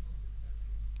 So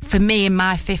for me, in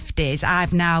my 50s,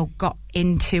 I've now got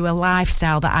into a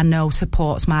lifestyle that I know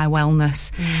supports my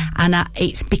wellness, and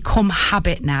it's become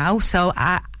habit now. So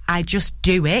I just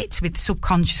do it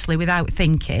subconsciously without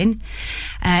thinking.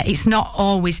 It's not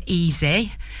always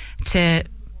easy to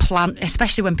plan,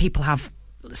 especially when people have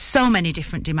so many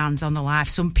different demands on their life.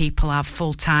 Some people have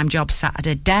full-time jobs sat at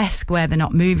a desk where they're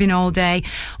not moving all day.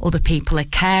 Other people are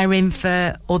caring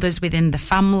for others within the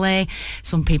family.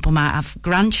 Some people might have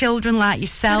grandchildren like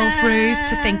yourself, Ruth,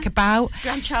 to think about.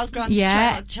 Child on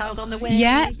the way.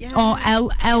 Or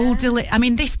elderly. I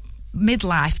mean, this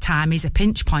midlife time is a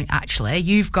pinch point, actually.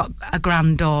 You've got a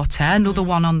granddaughter, another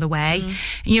one on the way.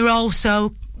 And you're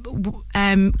also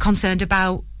concerned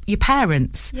about your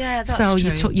parents. Yeah, that's so true.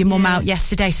 You took your mum out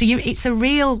yesterday. So it's a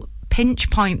real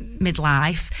pinch point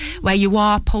midlife where you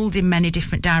are pulled in many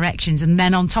different directions, and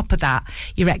then on top of that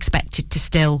you're expected to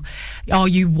still, or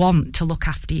you want to look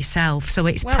after yourself. So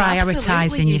it's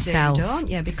prioritising yourself, don't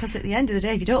you? Because at the end of the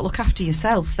day, if you don't look after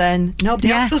yourself, then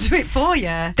nobody else will do it for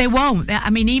you. They won't. I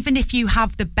mean, even if you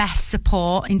have the best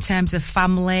support in terms of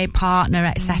family, partner,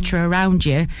 etc. around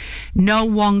you, no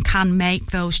one can make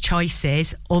those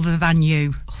choices other than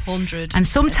you. 100%. And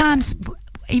sometimes,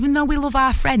 even though we love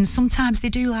our friends, sometimes they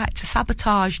do like to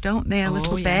sabotage, don't they, a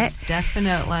little bit? Yes,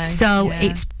 definitely. So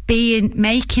it's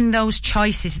making those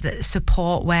choices that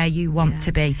support where you want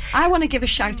to be. I want to give a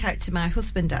shout out to my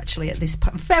husband, actually, at this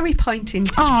very point in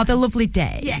time. Oh, the lovely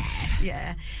day. Yes,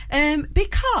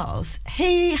 because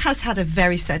he has had a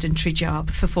very sedentary job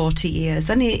for 40 years,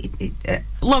 and he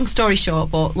long story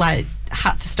short, but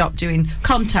had to stop doing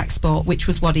contact sport, which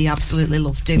was what he absolutely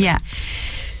loved doing. Yeah.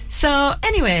 So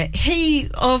anyway, he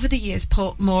over the years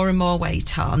put more and more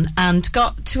weight on and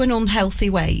got to an unhealthy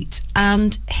weight,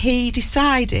 and he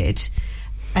decided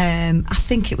I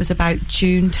think it was about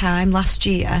June time last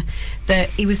year, that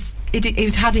he was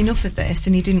had enough of this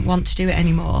and he didn't want to do it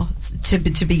anymore to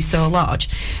be so large.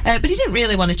 But he didn't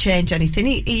really want to change anything.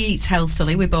 He eats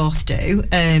healthily, we both do.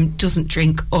 Doesn't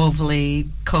drink overly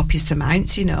copious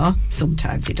amounts, you know.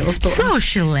 Sometimes he does. But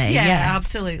socially, yeah.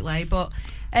 Absolutely. But,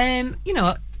 you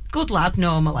know, good lad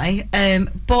normally,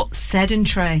 but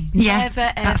sedentary.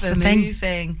 Never, ever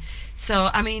moving. So,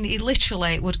 I mean, he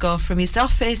literally would go from his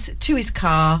office to his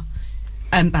car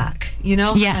and back, you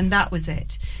know? Yeah. And that was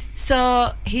it.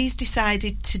 So he's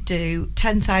decided to do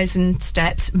 10,000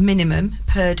 steps minimum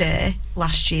per day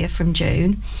last year from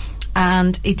June.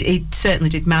 And he certainly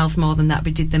did miles more than that, but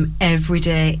he did them every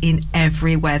day in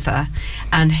every weather.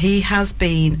 And he has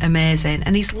been amazing.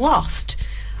 And he's lost,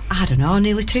 I don't know,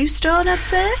 nearly 2 stone, I'd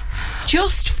say,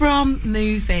 just from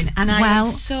moving. And I am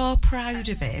so proud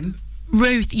of him.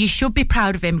 Ruth, you should be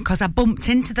proud of him, because I bumped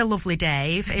into the lovely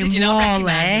Dave in Did you not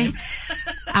recognise him?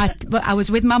 I was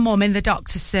with my mum in the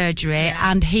doctor's surgery,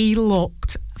 and he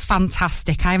looked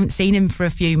fantastic. I haven't seen him for a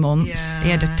few months. He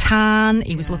had a tan,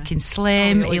 he was looking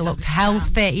slim, he looked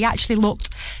healthy. He actually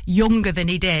looked younger than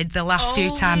he did the last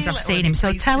few times I've seen him.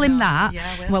 So tell him that.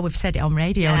 Well, we've said it on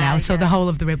radio now, so the whole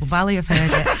of the Ribble Valley have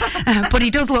heard it. But he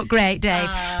does look great, Dave.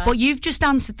 But you've just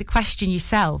answered the question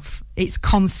yourself. It's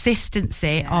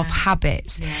consistency of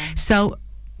habits. So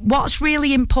what's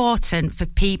really important for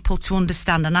people to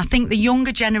understand, and I think the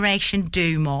younger generation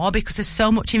do more because there's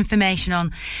so much information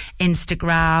on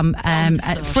Instagram,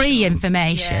 free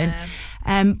information,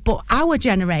 but our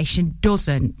generation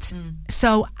doesn't.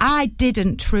 So I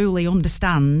didn't truly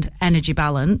understand energy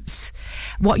balance.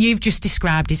 What you've just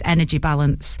described is energy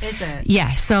balance. Is it?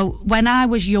 Yeah, so when I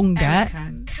was younger...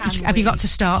 Erica, have you got to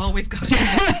stop? Oh, we've got to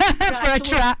for a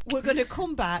track. We're going to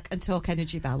come back and talk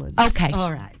energy balance. Okay.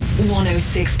 All right.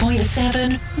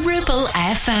 106.7 Ribble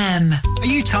FM. Are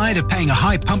you tired of paying a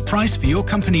high pump price for your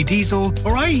company diesel?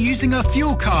 Or are you using a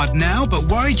fuel card now but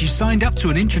worried you signed up to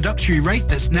an introductory rate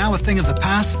that's now a thing of the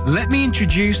past? Let me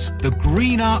introduce the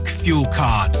Green Arc Fuel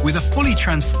Card. With a fully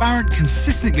transparent,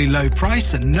 consistently low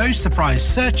price and no surprise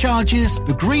surcharges,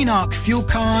 the Green Arc Fuel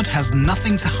Card has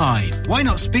nothing to hide. Why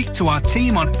not speak to our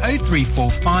team on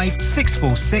 0345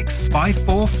 646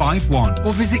 5451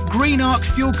 or visit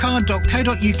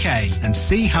greenarcfuelcard.co.uk and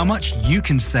see how much you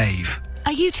can save.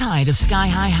 Are you tired of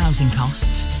sky-high housing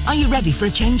costs? Are you ready for a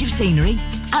change of scenery?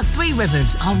 At Three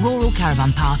Rivers, our rural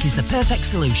caravan park is the perfect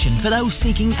solution for those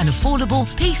seeking an affordable,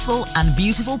 peaceful and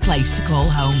beautiful place to call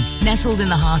home. Nestled in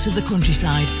the heart of the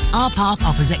countryside, our park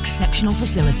offers exceptional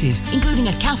facilities, including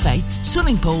a cafe,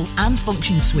 swimming pool and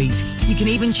function suite. You can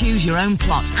even choose your own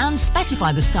plot and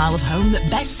specify the style of home that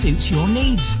best suits your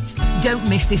needs. Don't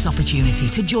miss this opportunity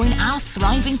to join our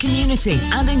thriving community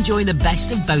and enjoy the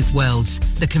best of both worlds.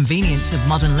 The convenience of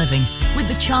modern living with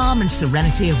the charm and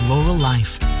serenity of rural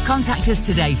life. Contact us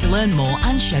today to learn more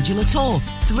and schedule a tour.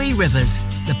 Three Rivers,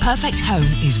 the perfect home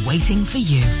is waiting for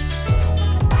you.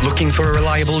 Looking for a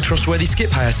reliable, trustworthy skip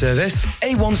hire service?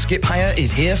 A1 Skip Hire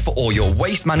is here for all your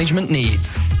waste management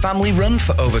needs. Family run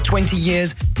for over 20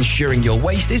 years, ensuring your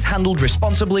waste is handled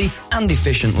responsibly and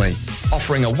efficiently.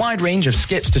 Offering a wide range of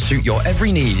skips to suit your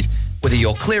every need, whether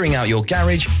you're clearing out your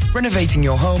garage, renovating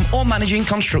your home or managing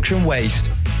construction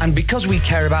waste. And because we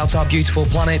care about our beautiful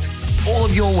planet, all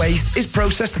of your waste is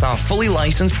processed at our fully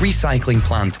licensed recycling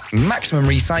plant, maximum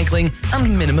recycling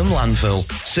and minimum landfill,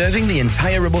 serving the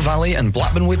entire Ribble Valley and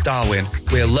Blackburn with Darwen.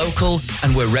 We're local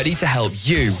and we're ready to help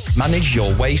you manage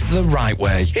your waste the right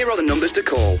way. Here are the numbers to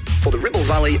call. For the Ribble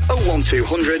Valley,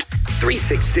 01200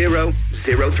 360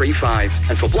 035.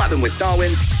 And for Blackburn with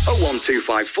Darwen,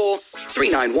 01254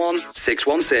 391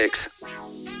 616.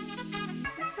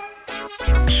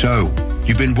 So,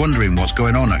 you've been wondering what's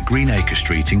going on at Greenacre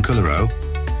Street in Clitheroe?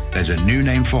 There's a new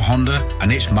name for Honda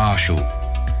and it's Marshall.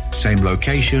 Same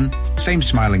location, same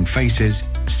smiling faces,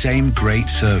 same great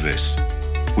service.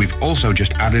 We've also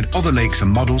just added other lakes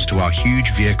and models to our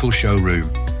huge vehicle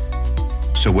showroom.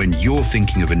 So when you're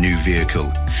thinking of a new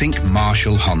vehicle, think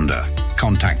Marshall Honda.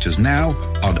 Contact us now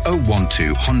on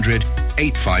 01200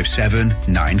 857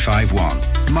 951.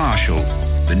 Marshall,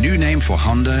 the new name for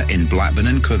Honda in Blackburn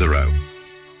and Clitheroe.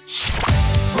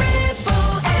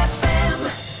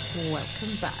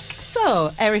 Welcome back.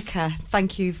 So, Erica,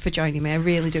 thank you for joining me. I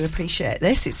really do appreciate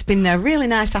this. It's been a really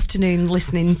nice afternoon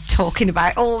listening, talking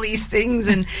about all these things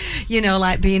and, you know,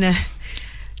 like being a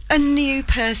new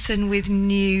person with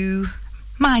new...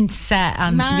 mindset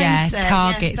and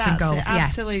targets and goals.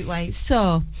 Absolutely.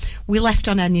 So, we left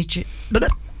on energy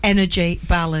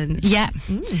balance. Yeah.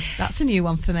 That's a new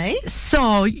one for me.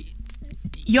 So...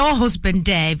 your husband,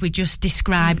 Dave, we just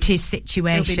described his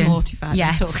situation. He'll be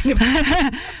mortified talking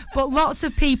about But lots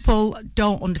of people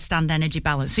don't understand energy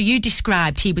balance. So you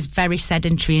described he was very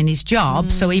sedentary in his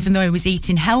job. So even though he was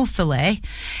eating healthily,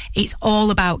 it's all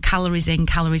about calories in,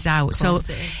 calories out. So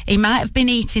he might have been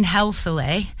eating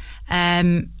healthily,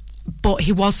 but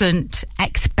he wasn't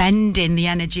expending the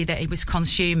energy that he was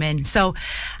consuming. So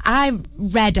I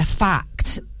read a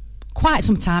fact quite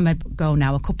some time ago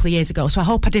now, a couple of years ago, so I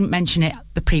hope I didn't mention it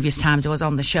the previous times I was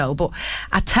on the show, but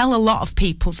I tell a lot of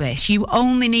people this: you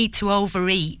only need to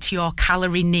overeat your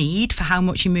calorie need for how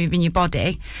much you move in your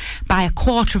body by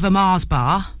 1/4 of a Mars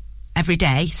bar every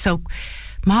day. So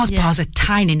Mars bars are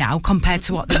tiny now compared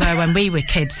to what they were when we were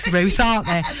kids, Ruth, aren't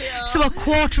they? So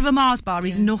 1/4 of a Mars bar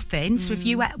is nothing. So if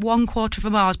you ate 1/4 of a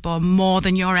Mars bar more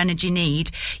than your energy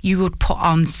need, you would put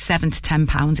on 7 to 10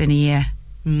 pounds in a year.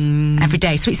 Every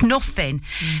day. So it's nothing.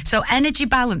 So energy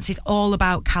balance is all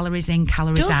about calories in,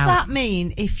 calories out. Does that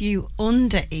mean if you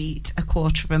undereat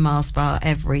 1/4 of a Mars bar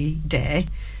every day,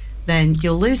 then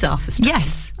you'll lose half a stone?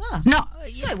 Yes. Oh. Not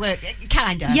so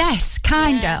kind of. Yes,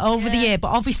 kind of over the year,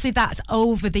 but obviously that's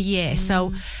over the year.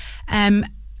 So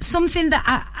something that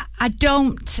I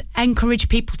don't encourage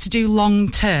people to do long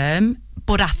term,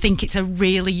 but I think it's a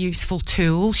really useful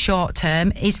tool short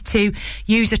term, is to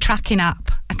use a tracking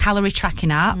app, a calorie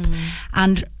tracking app,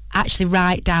 and actually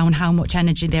write down how much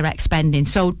energy they're expending.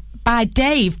 So by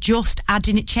Dave just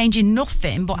changing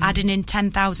nothing but adding in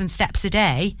 10,000 steps a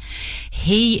day,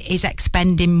 he is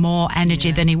expending more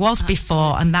energy than he was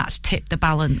before, and that's tipped the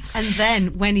balance. And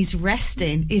then when he's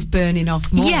resting, he's burning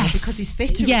off more because he's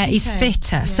fitter. Yeah, he's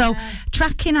fitter. Yeah. So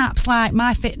tracking apps like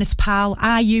MyFitnessPal,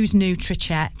 I use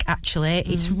NutriCheck actually.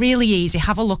 It's really easy.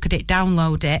 Have a look at it,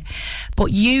 download it. But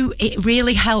it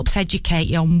really helps educate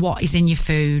you on what is in your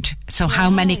food. So how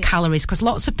many calories, because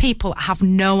lots of people have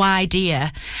no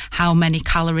idea how many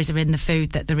calories are in the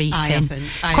food that they're eating.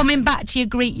 Coming back to your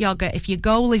Greek yogurt, if your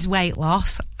goal is weight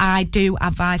loss, I do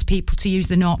advise people to use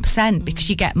the 0% because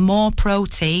you get more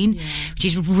protein, which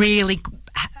is really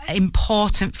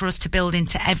important for us to build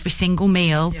into every single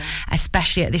meal,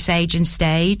 especially at this age and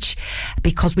stage,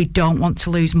 because we don't want to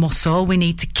lose muscle. We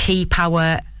need to keep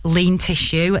our lean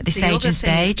tissue at this age and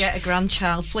stage. Get a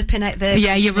grandchild flipping out there.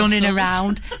 Yeah, you're running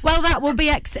around. Well, that will be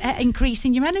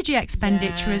increasing your energy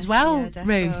expenditure as well,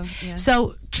 Ruth. Yeah.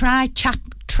 So try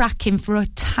tracking for a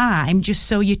time, just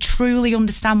so you truly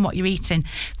understand what you're eating.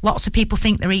 Lots of people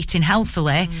think they're eating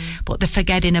healthily, but they're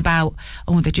forgetting about,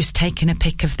 they're just taking a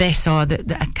pick of this, or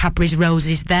the Cadbury's Rose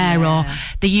is there, or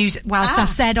they use, whilst I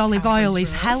said olive oil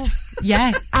is health. But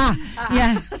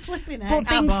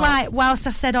things like, whilst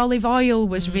I said olive oil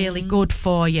was really good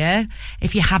for you,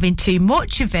 if you're having too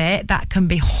much of it, that can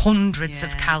be hundreds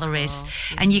of calories,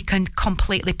 and you can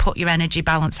completely put your energy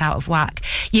balance out of whack.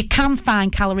 You can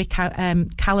find calorie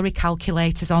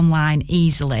calculators online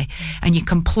easily, and you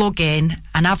can plug in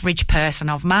an average person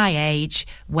of my age,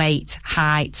 weight,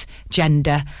 height,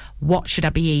 gender, what should I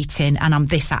be eating, and I'm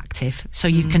this active. So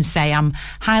you can say I'm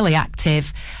highly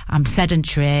active, I'm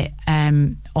sedentary,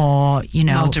 or,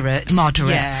 moderate.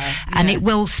 And it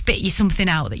will spit you something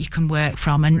out that you can work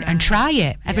from and try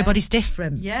it. Everybody's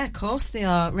different. Yeah, of course they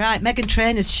are. Right, Megan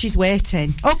Trainor, she's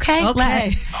waiting. Okay.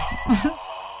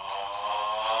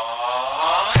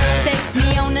 Take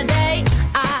me on a date,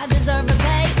 I deserve a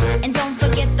pay. And don't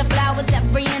forget the flowers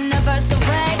every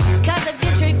anniversary. Cause if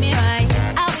you treat me right,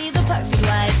 I'll be the perfect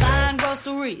wife. Buying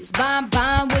groceries, buying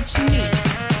what you need.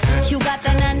 You got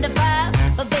that 9 to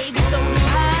 5, but baby, so do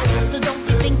I. So don't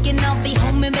be thinking I'll be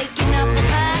home and making up the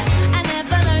pies. I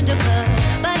never learned to cook,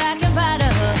 but I can ride a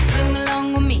hook. Sing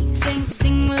along with me,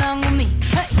 sing along with me.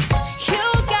 Hey, you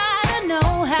gotta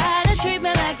know how to treat me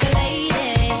like a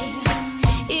lady,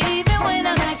 even when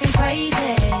I'm acting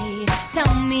crazy.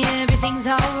 Tell me everything's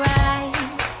alright.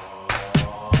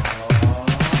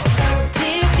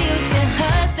 Dear future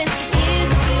husband,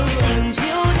 here's a few things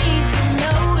you need to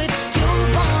know if you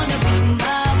wanna be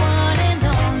my one and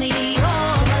only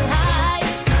all my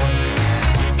life.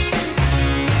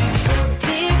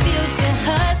 Dear future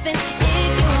husband,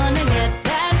 if you wanna get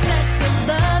that special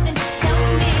loving, tell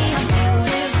me I'm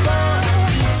beautiful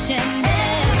each and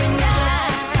every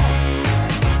night.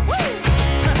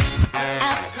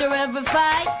 After every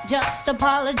fight, just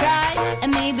apologize,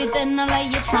 and maybe then I'll let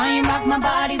you try and rock my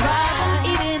body right.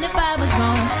 Even if I was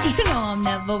wrong, you know I'm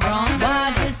never wrong.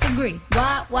 Why disagree?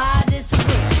 Why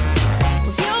disagree?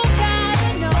 Well, you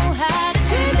gotta know how to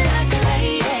treat me like a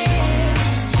lady,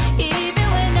 even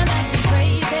when I'm acting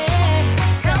crazy.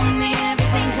 Tell me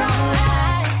everything's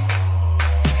alright.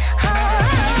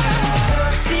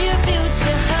 Dear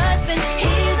future husband,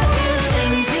 here's a few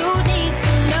things you need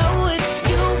to know if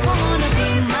you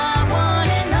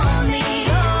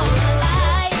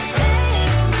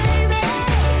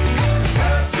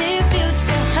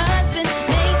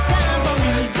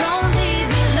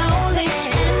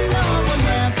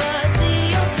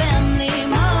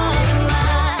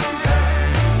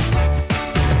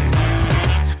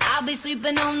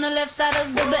side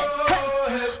of the bed.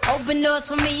 Hey. Open doors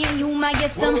for me and you might get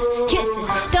some kisses.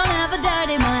 Don't have a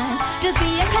dirty mind, just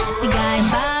be a classy guy.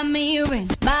 Buy me a ring,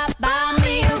 buy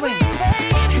me a ring.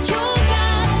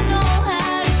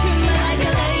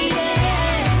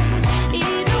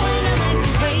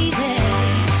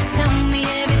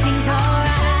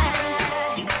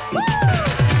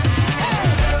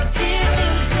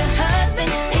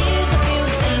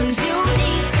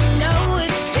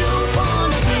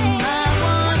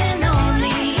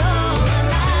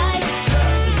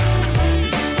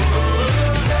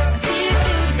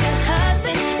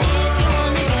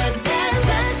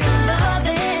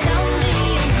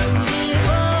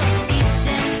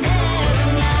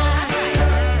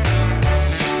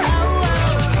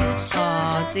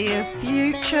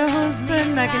 Future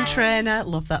husband, Meghan Trainor.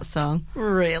 Love that song.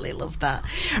 Really love that.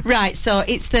 Right, so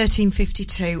it's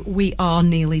 13:52. We are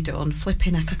nearly done.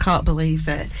 Flipping heck, I can't believe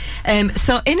it.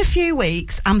 So in a few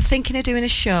weeks, I'm thinking of doing a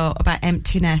show about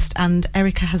empty nest, and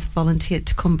Erica has volunteered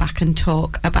to come back and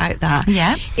talk about that.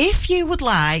 Yeah. If you would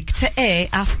like to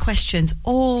ask questions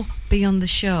or be on the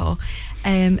show,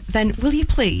 then will you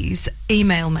please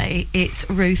email me? It's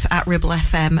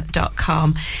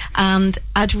ruth@ribblefm.com, and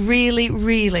I'd really,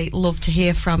 really love to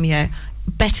hear from you.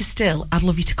 Better still, I'd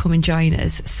love you to come and join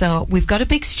us. So we've got a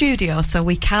big studio, so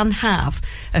we can have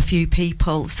a few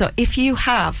people. So if you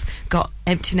have got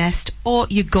empty nest, or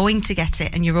you're going to get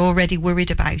it and you're already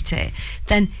worried about it,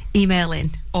 then email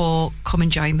in or come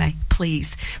and join me,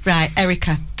 please. Right,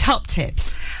 Erica, top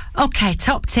tips. Okay,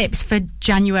 top tips for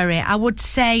January. I would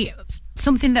say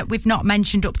something that we've not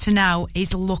mentioned up to now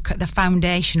is look at the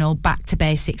foundational, back to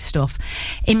basic stuff.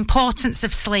 Importance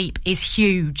of sleep is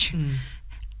huge.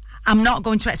 I'm not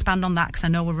going to expand on that because I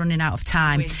know we're running out of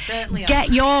time. We certainly Get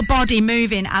are. your body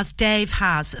moving, as Dave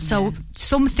has. So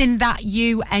something that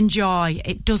you enjoy.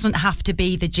 It doesn't have to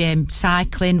be the gym.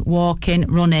 Cycling, walking,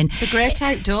 running. The great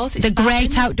outdoors. The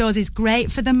great outdoors is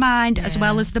great for the mind as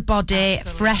well as the body.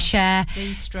 Absolutely. Fresh air.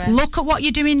 De-stress. Look at what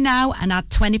you're doing now and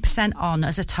add 20% on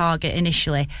as a target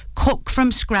initially. Cook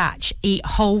from scratch. Eat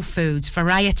whole foods.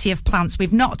 Variety of plants.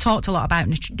 We've not talked a lot about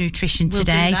nutrition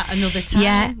today. We'll do that another time.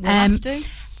 Yeah. We'll have to.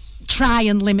 Try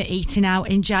and limit eating out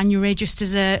in January just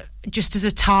as a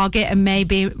target, and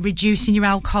maybe reducing your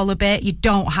alcohol a bit. You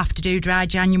don't have to do dry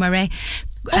January.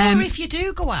 Or if you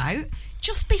do go out,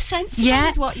 just be sensible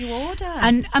with what you order.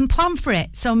 And plan for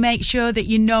it. So make sure that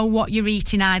you know what you're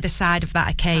eating either side of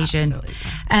that occasion. Absolutely.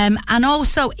 And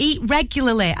also eat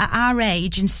regularly. At our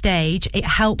age and stage, it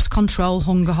helps control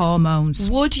hunger hormones.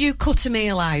 Would you cut a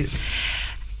meal out?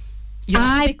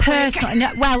 I personally,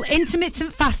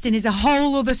 intermittent fasting is a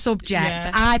whole other subject. Yeah.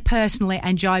 I personally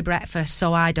enjoy breakfast,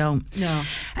 so I don't. No.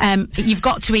 You've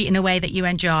got to eat in a way that you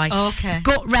enjoy. Okay.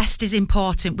 Gut rest is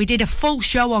important. We did a full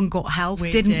show on gut health,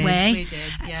 didn't we? We did,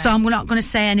 yeah. So I'm not going to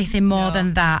say anything more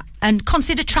than that. And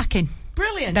consider tracking.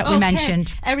 Brilliant. That we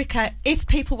mentioned. Erica, if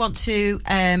people want to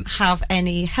have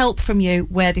any help from you,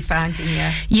 where are they finding you?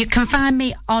 You can find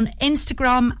me on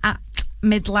Instagram at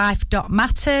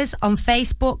midlife.matters, on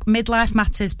Facebook Midlife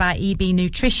Matters by EB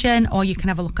Nutrition, or you can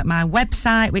have a look at my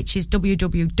website, which is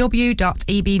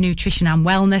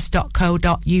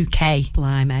www.ebnutritionandwellness.co.uk.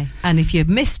 Blimey. And if you've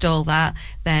missed all that,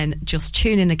 then just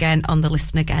tune in again on the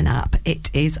Listen Again app. It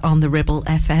is on the Ribble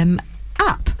FM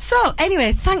app. So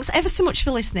anyway, thanks ever so much for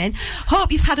listening.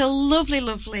 Hope you've had a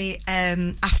lovely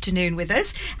afternoon with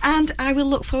us, and I will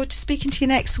look forward to speaking to you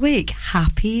next week.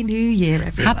 Happy New Year,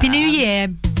 everyone. Happy New Year.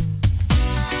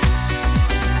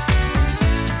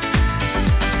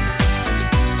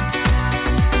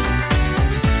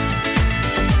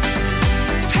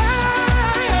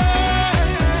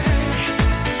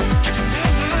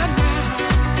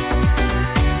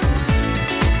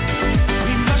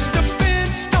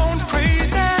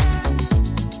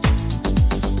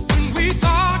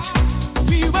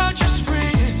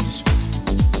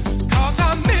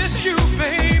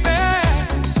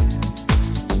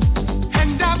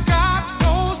 And I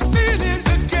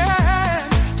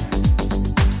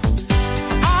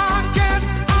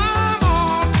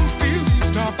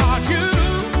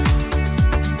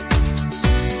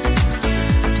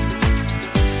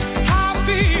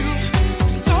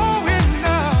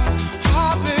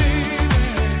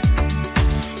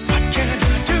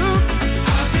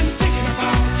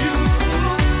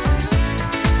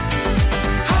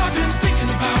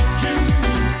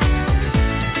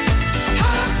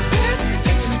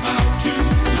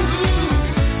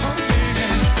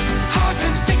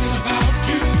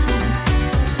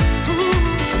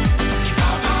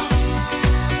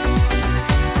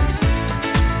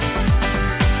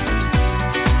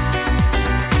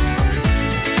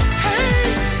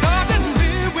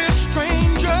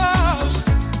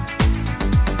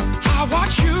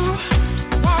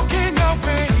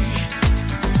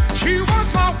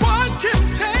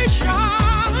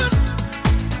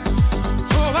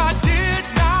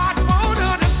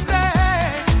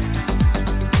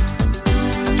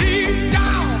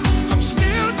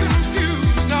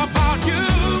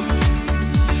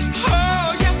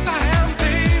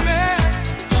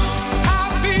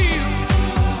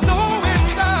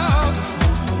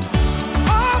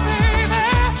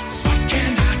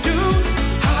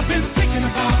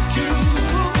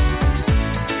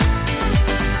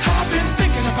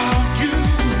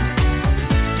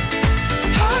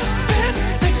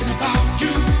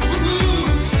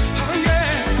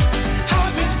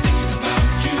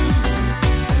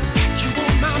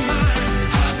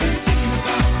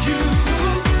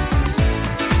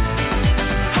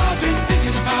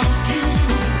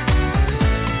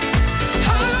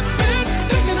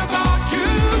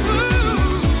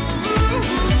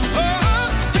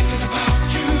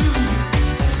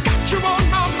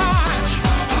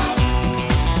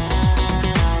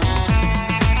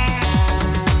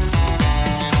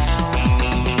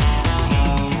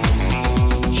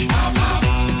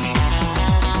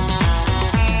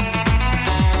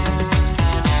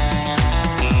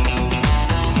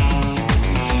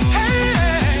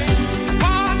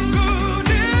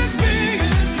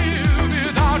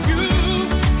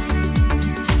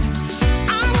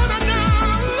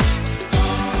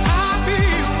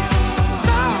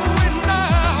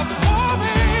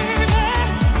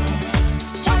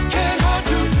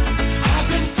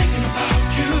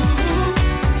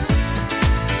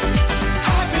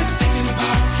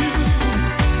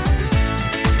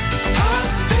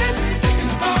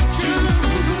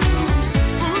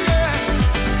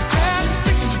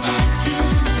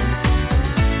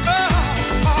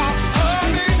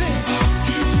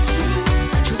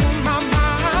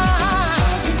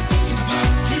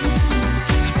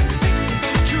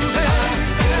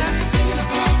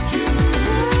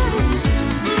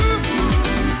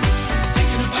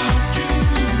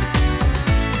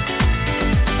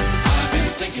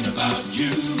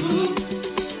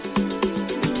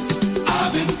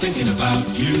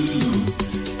about you.